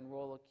 How do I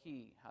enroll a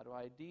key? How do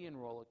I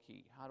de-enroll a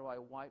key? How do I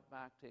wipe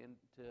back to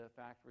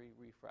factory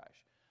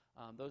refresh?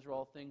 Those are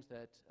all things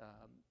that,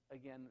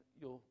 again,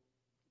 you'll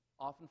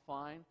often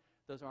find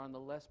those are on the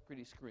less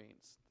pretty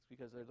screens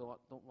because they're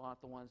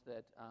not the ones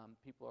that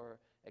people are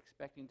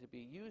expecting to be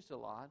used a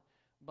lot.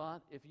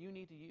 But if you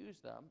need to use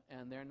them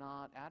and they're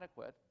not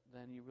adequate,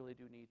 then you really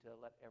do need to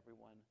let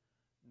everyone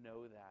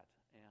know that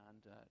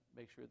and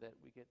make sure that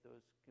we get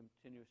those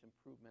continuous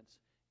improvements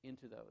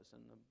into those.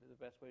 And the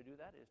best way to do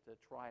that is to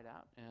try it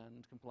out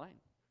and complain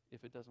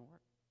if it doesn't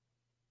work.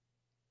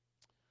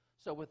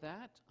 So with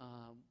that,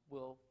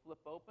 we'll flip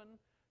open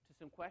to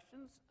some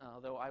questions,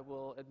 though I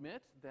will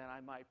admit that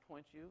I might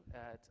point you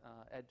at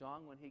Ed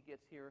Dong when he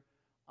gets here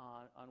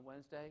on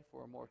Wednesday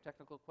for more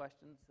technical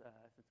questions,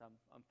 since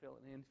I'm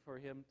filling in for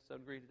him to some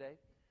degree today.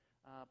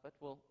 But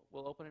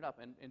we'll open it up.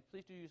 And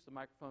please do use the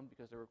microphone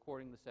because they're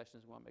recording the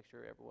sessions. We want to make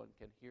sure everyone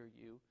can hear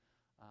you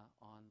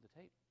on the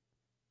tape.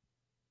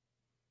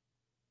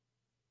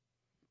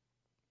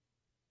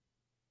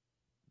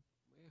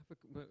 May I have a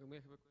question?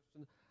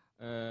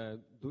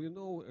 Do you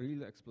know a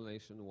real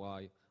explanation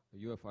why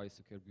UEFI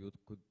Secure Boot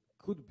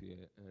could be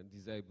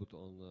disabled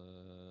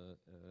on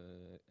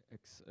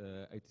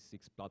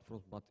x86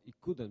 platforms, but it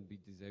couldn't be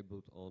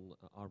disabled on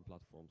ARM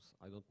platforms?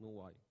 I don't know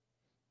why.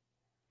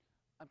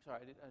 I'm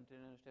sorry, I didn't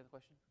understand the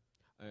question.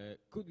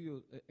 Could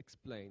you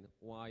explain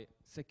why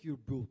Secure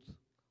Boot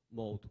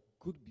mode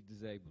could be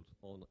disabled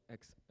on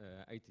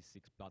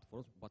x86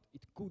 platforms, but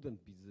it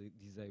couldn't be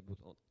disabled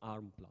on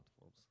ARM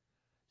platforms?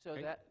 So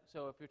Okay.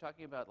 So if you're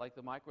talking about like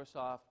the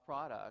Microsoft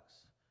products,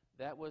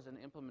 that was an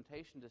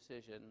implementation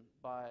decision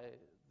by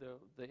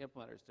the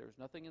implementers. There's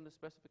nothing in the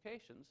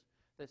specifications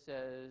that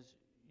says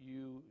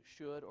you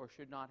should or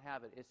should not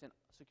have it.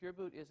 Secure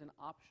Boot is an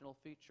optional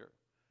feature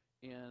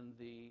in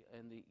the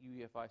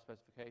UEFI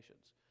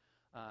specifications.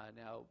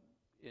 Now,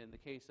 in the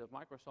case of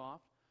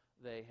Microsoft,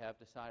 they have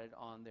decided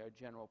on their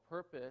general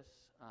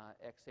purpose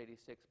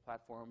x86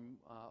 platform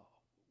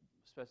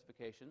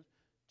specifications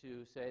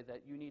to say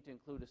that you need to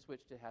include a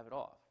switch to have it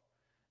off.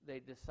 They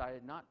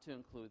decided not to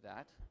include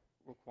that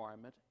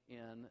requirement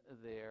in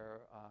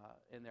their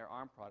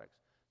ARM products.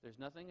 There's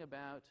nothing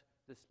about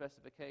the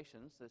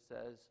specifications that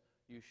says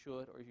you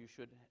should or you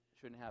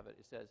shouldn't have it.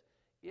 It says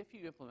if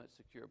you implement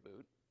Secure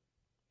Boot,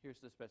 here's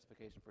the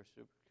specification for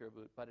Secure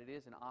Boot, but it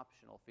is an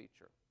optional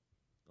feature.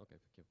 Okay,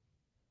 thank you.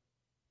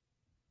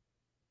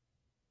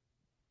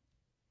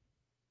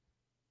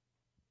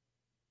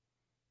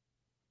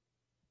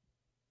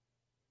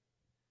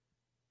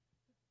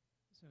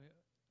 So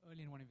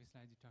early in one of your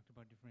slides, you talked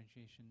about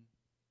differentiation.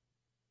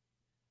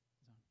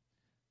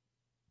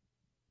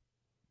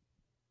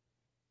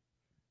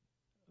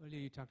 Earlier,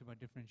 you talked about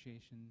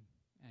differentiation,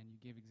 and you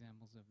gave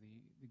examples of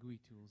the GUI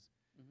tools.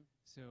 Mm-hmm.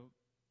 So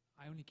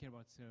I only care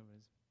about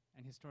servers.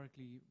 And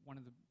historically, one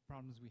of the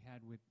problems we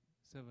had with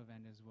server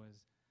vendors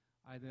was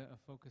either a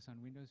focus on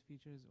Windows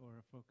features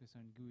or a focus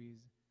on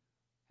GUIs,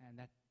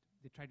 and that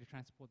they tried to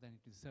transport that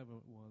into the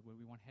server world where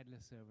we want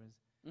headless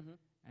servers.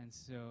 Mm-hmm. And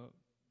so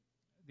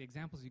the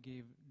examples you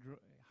gave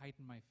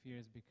heightened my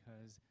fears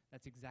because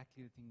that's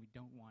exactly the thing we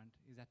don't want,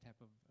 is that type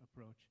of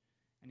approach.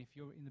 And if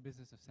you're in the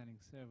business of selling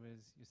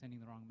servers, you're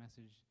sending the wrong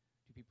message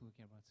to people who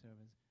care about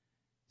servers.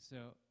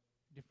 So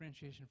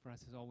differentiation for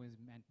us has always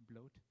meant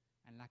bloat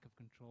and lack of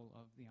control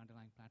of the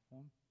underlying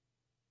platform.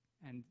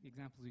 And the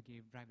examples you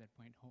gave drive that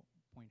point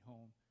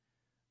home.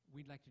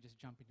 We'd like to just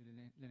jump into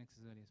Linux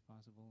as early as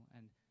possible,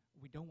 and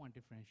we don't want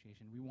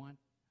differentiation. We want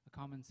a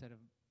common set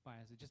of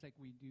BIOSes, just like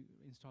we do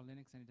install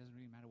Linux, and it doesn't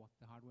really matter what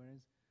the hardware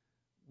is.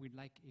 We'd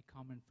like a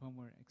common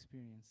firmware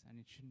experience,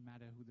 and it shouldn't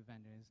matter who the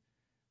vendor is.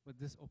 But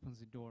this opens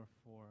the door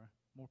for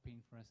more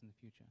pain for us in the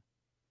future.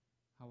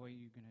 How are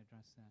you going to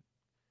address that?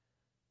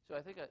 So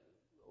I think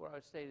what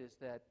I would state is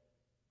that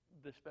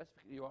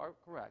you are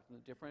correct, and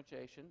the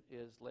differentiation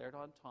is layered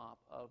on top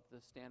of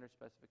the standard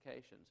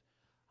specifications.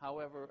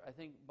 However, I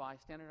think by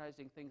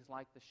standardizing things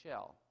like the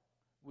shell,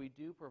 we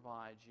do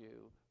provide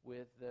you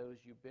with those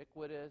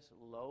ubiquitous,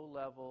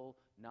 low-level,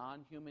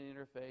 non-human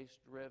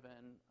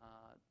interface-driven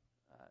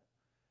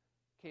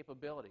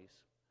capabilities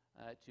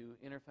to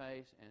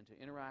interface and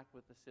to interact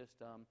with the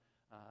system.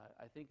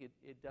 I think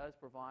it does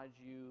provide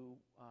you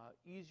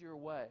easier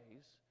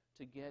ways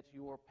to get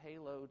your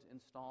payloads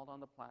installed on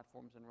the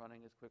platforms and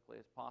running as quickly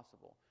as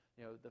possible.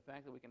 You know, the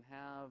fact that we can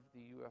have the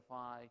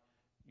UEFI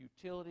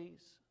utilities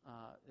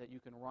that you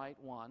can write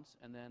once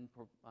and then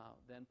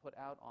put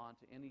out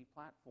onto any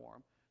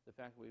platform. The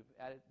fact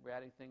that we're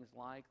adding things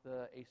like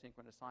the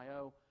asynchronous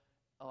I/O,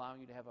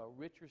 allowing you to have a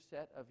richer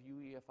set of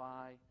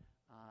UEFI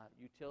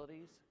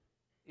utilities,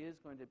 is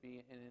going to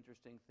be an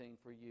interesting thing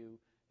for you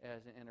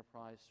as an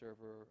enterprise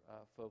server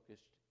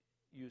focused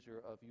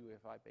user of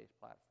UEFI-based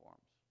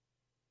platforms.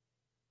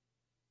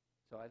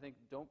 So I think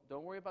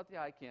don't worry about the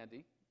eye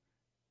candy.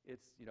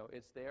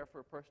 It's there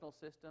for personal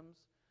systems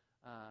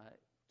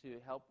to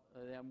help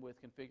them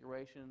with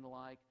configuration and the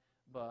like.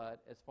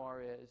 But as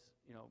far as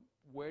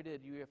where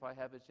did UEFI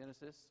have its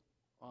genesis?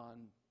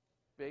 On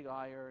big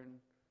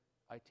iron,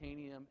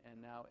 Itanium,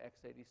 and now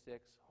x86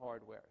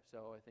 hardware.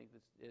 So I think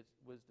it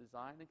was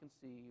designed and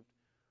conceived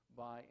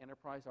by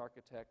enterprise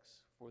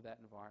architects for that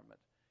environment.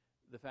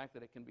 The fact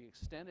that it can be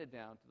extended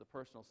down to the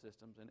personal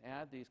systems and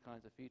add these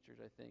kinds of features,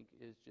 I think,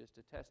 is just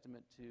a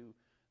testament to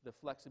the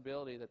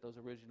flexibility that those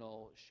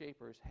original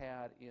shapers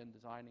had in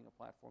designing a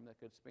platform that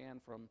could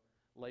span from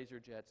laser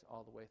jets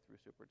all the way through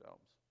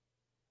superdomes.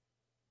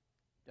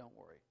 Don't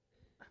worry.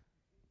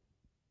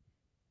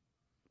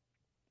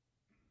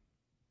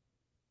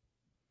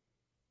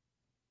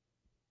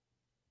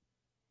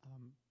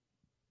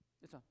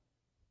 It's on.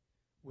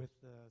 With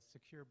the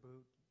secure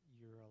boot,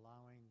 you're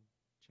allowing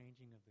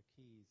changing of the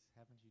keys.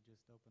 Haven't you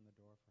just opened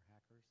the door for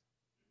hackers?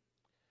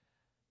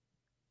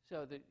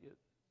 So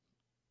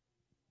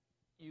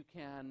you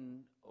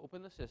can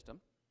open the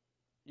system.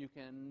 You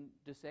can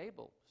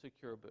disable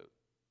secure boot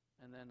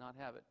and then not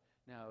have it.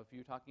 Now, if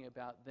you're talking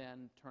about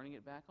then turning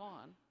it back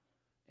on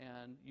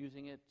and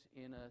using it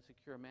in a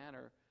secure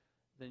manner,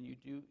 then you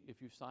do, if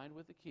you've signed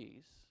with the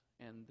keys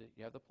and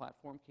you have the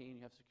platform key and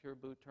you have secure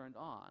boot turned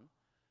on,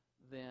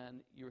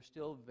 then you're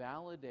still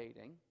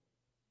validating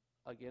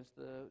against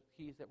the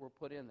keys that were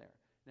put in there.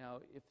 Now,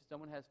 if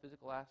someone has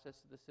physical access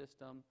to the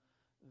system,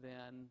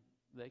 then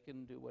they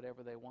can do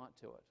whatever they want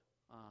to it.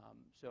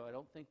 So I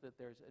don't think that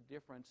there's a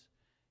difference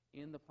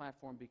in the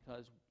platform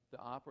because the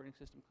operating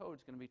system code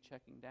is going to be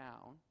checking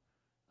down,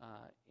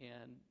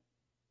 and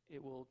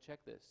it will check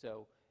this.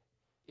 So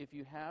if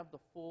you have the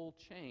full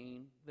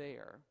chain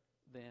there,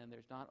 then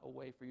there's not a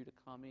way for you to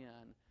come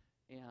in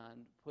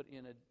and put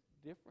in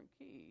a different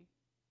key.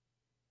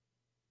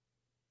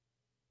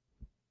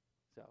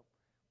 So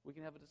we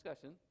can have a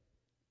discussion,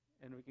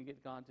 and we can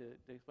get Gon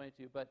to explain it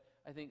to you. But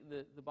I think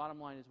the bottom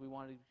line is we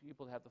wanted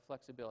people to have the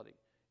flexibility.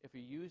 If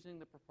you're using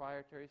the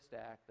proprietary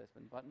stack that's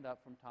been buttoned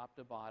up from top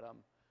to bottom,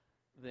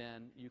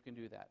 then you can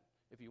do that.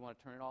 If you want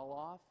to turn it all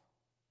off,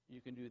 you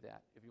can do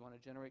that. If you want to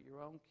generate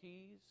your own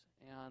keys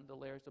and the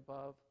layers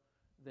above,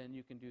 then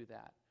you can do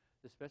that.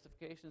 The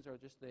specifications are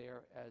just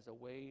there as a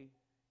way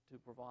to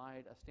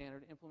provide a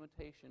standard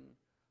implementation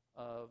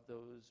of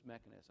those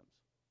mechanisms.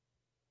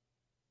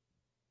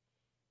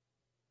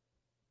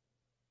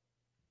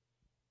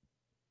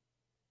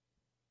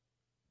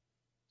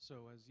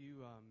 So as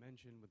you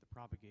mentioned with the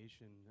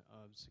propagation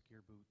of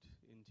secure boot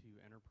into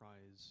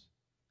enterprise,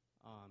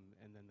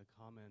 and then the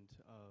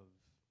comment of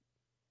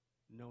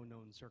no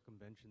known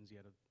circumventions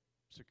yet of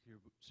secure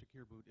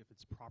boot if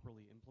it's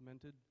properly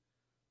implemented,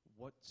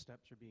 what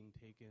steps are being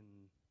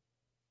taken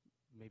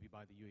maybe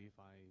by the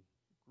UEFI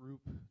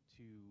group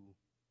to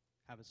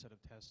have a set of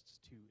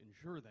tests to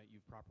ensure that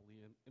you've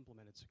properly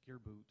implemented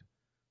secure boot?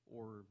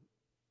 Or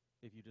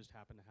if you just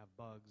happen to have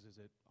bugs, is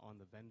it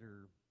on the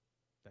vendor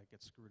that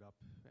gets screwed up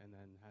and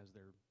then has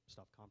their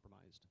stuff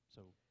compromised?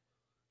 So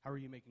how are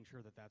you making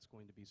sure that that's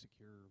going to be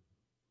secure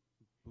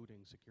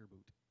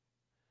boot?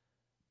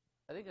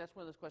 I think that's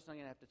one of those questions I'm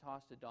going to have to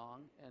toss to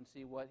Dong and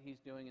see what he's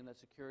doing in the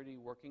security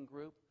working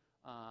group,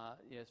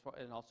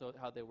 and also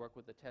how they work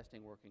with the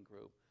testing working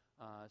group.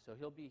 So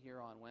he'll be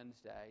here on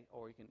Wednesday,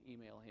 or you can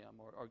email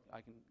him, or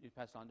you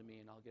pass it on to me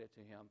and I'll get it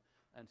to him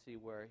and see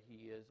where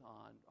he is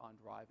on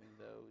driving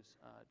those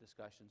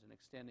discussions and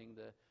extending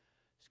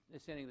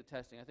the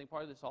testing. I think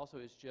part of this also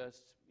is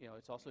just,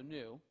 it's also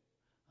new.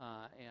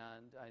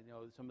 And I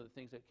know some of the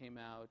things that came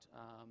out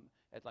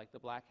at like the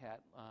Black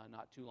Hat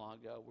not too long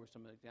ago were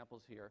some of the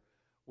examples here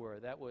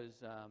where that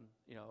was,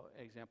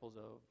 examples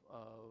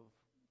of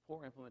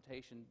poor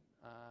implementation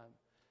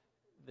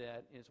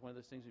that is one of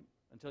those things,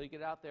 until you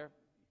get out there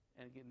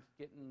and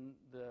getting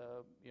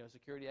the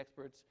security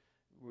experts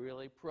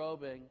really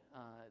probing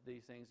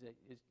these things,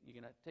 you're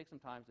going to take some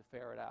time to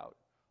ferret out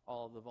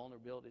all of the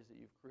vulnerabilities that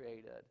you've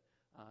created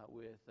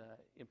with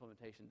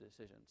implementation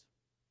decisions.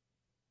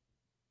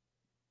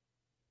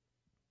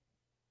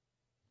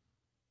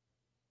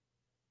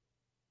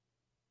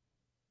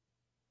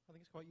 I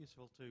think it's quite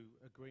useful to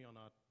agree on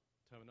our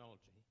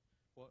terminology.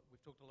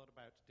 We've talked a lot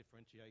about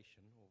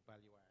differentiation or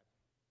value add.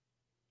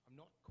 I'm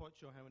not quite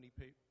sure how many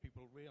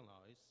people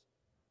realize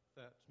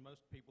that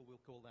most people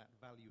will call that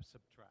value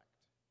subtract.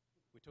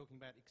 We're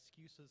talking about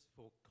excuses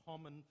for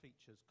common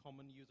features,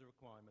 common user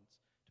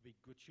requirements to be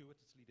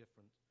gratuitously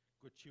different,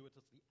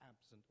 gratuitously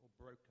absent or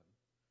broken,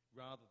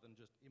 rather than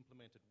just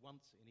implemented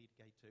once in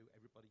EDK2,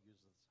 everybody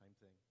uses the same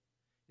thing.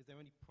 Is there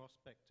any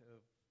prospect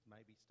of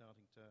maybe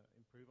starting to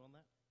improve on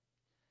that?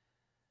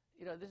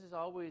 This is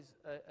always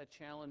a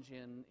challenge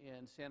in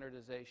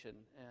standardization,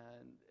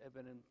 and I've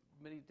been in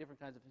many different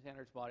kinds of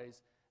standards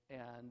bodies,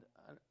 and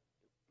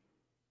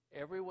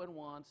everyone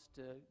wants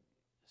to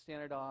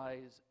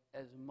standardize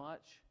as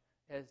much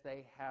as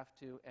they have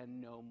to and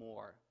no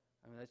more.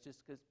 I mean, that's just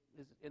because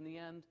in the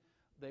end,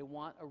 they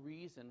want a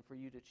reason for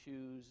you to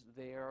choose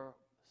their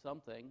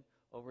something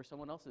over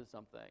someone else's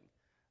something.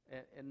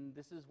 And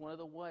this is one of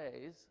the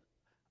ways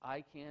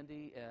eye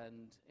candy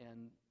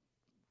and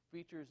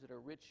features that are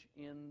rich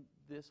in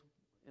this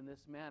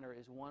manner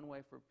is one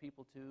way for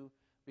people to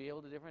be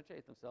able to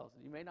differentiate themselves.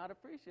 You may not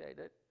appreciate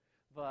it,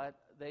 but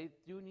they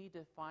do need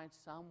to find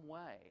some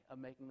way of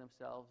making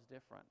themselves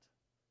different.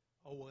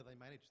 Oh, well, they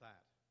manage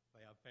that.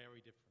 They are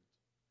very different,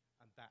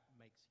 and that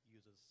makes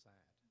users sad.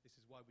 This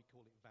is why we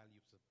call it value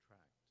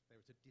subtract.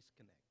 There is a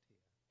disconnect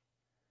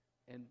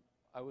here. And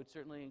I would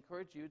certainly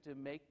encourage you to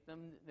make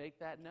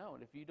that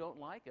known. If you don't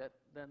like it,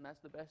 then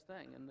that's the best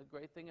thing. And the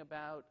great thing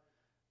about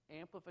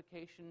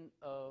amplification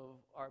of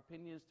our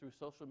opinions through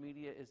social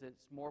media is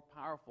it's more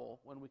powerful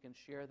when we can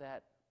share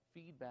that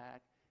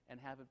feedback and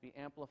have it be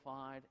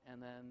amplified,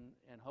 and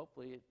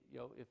hopefully, if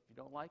you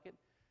don't like it,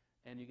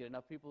 and you get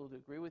enough people to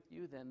agree with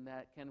you, then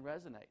that can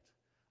resonate.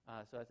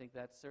 So I think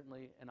that's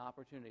certainly an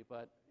opportunity.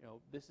 But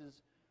this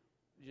is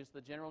just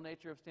the general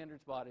nature of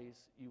standards bodies.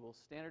 You will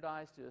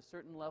standardize to a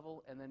certain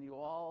level, and then you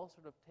all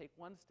sort of take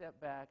one step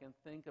back and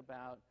think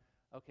about,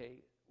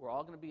 okay, we're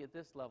all going to be at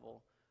this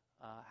level.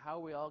 How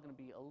are we all going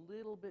to be a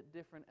little bit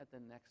different at the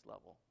next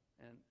level?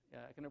 And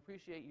I can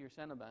appreciate your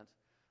sentiment,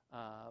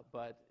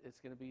 but it's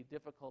going to be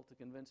difficult to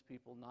convince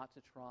people not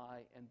to try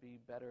and be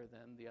better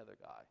than the other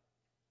guy.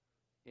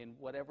 In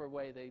whatever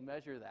way they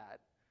measure that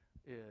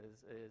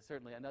is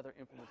certainly another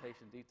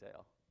implementation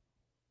detail.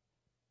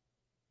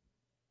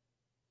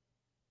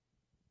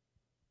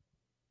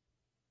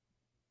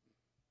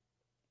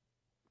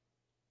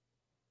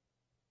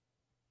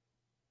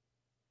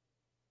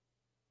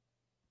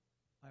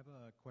 I have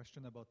a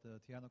question about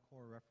the Tiana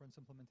Core reference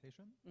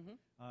implementation.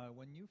 Mm-hmm.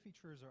 When new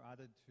features are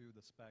added to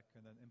the spec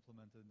and then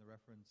implemented in the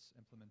reference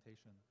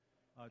implementation,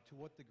 to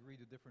what degree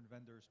do different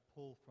vendors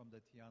pull from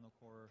the Tiana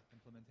Core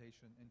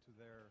implementation into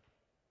their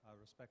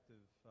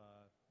respective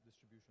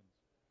distributions?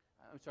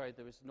 I'm sorry,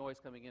 there was noise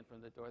coming in from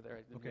the door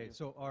there. Okay,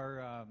 so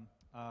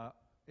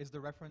is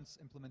the reference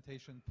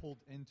implementation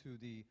pulled into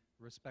the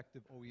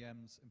respective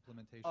OEMs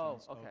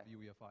implementations of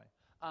UEFI?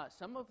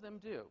 Some of them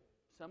do.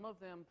 Some of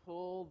them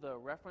pull the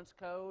reference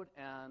code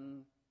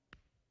and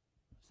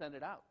send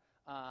it out.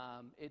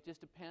 It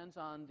just depends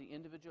on the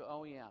individual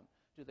OEM.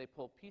 Do they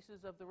pull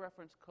pieces of the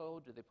reference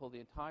code? Do they pull the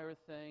entire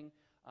thing?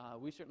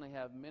 We certainly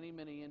have many,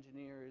 many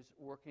engineers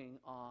working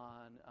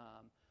on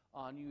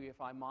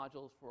UEFI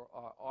modules for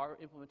our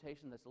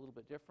implementation that's a little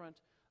bit different.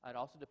 It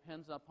also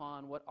depends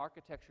upon what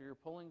architecture you're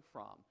pulling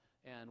from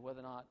and whether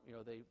or not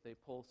they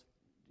pull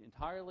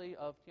entirely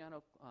of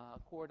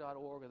tianacore.org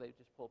or they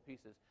just pull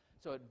pieces.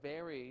 So it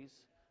varies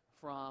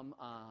from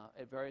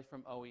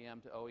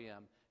OEM to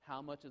OEM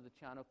how much of the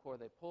Tiana Core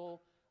they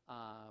pull,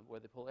 where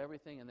they pull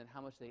everything, and then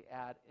how much they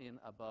add in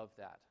above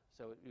that.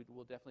 So it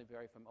will definitely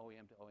vary from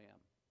OEM to OEM.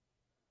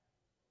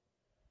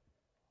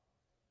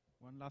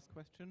 One last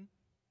question.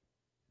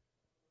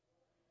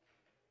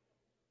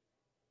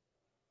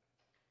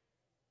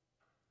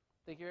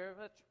 Thank you very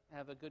much.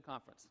 Have a good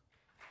conference.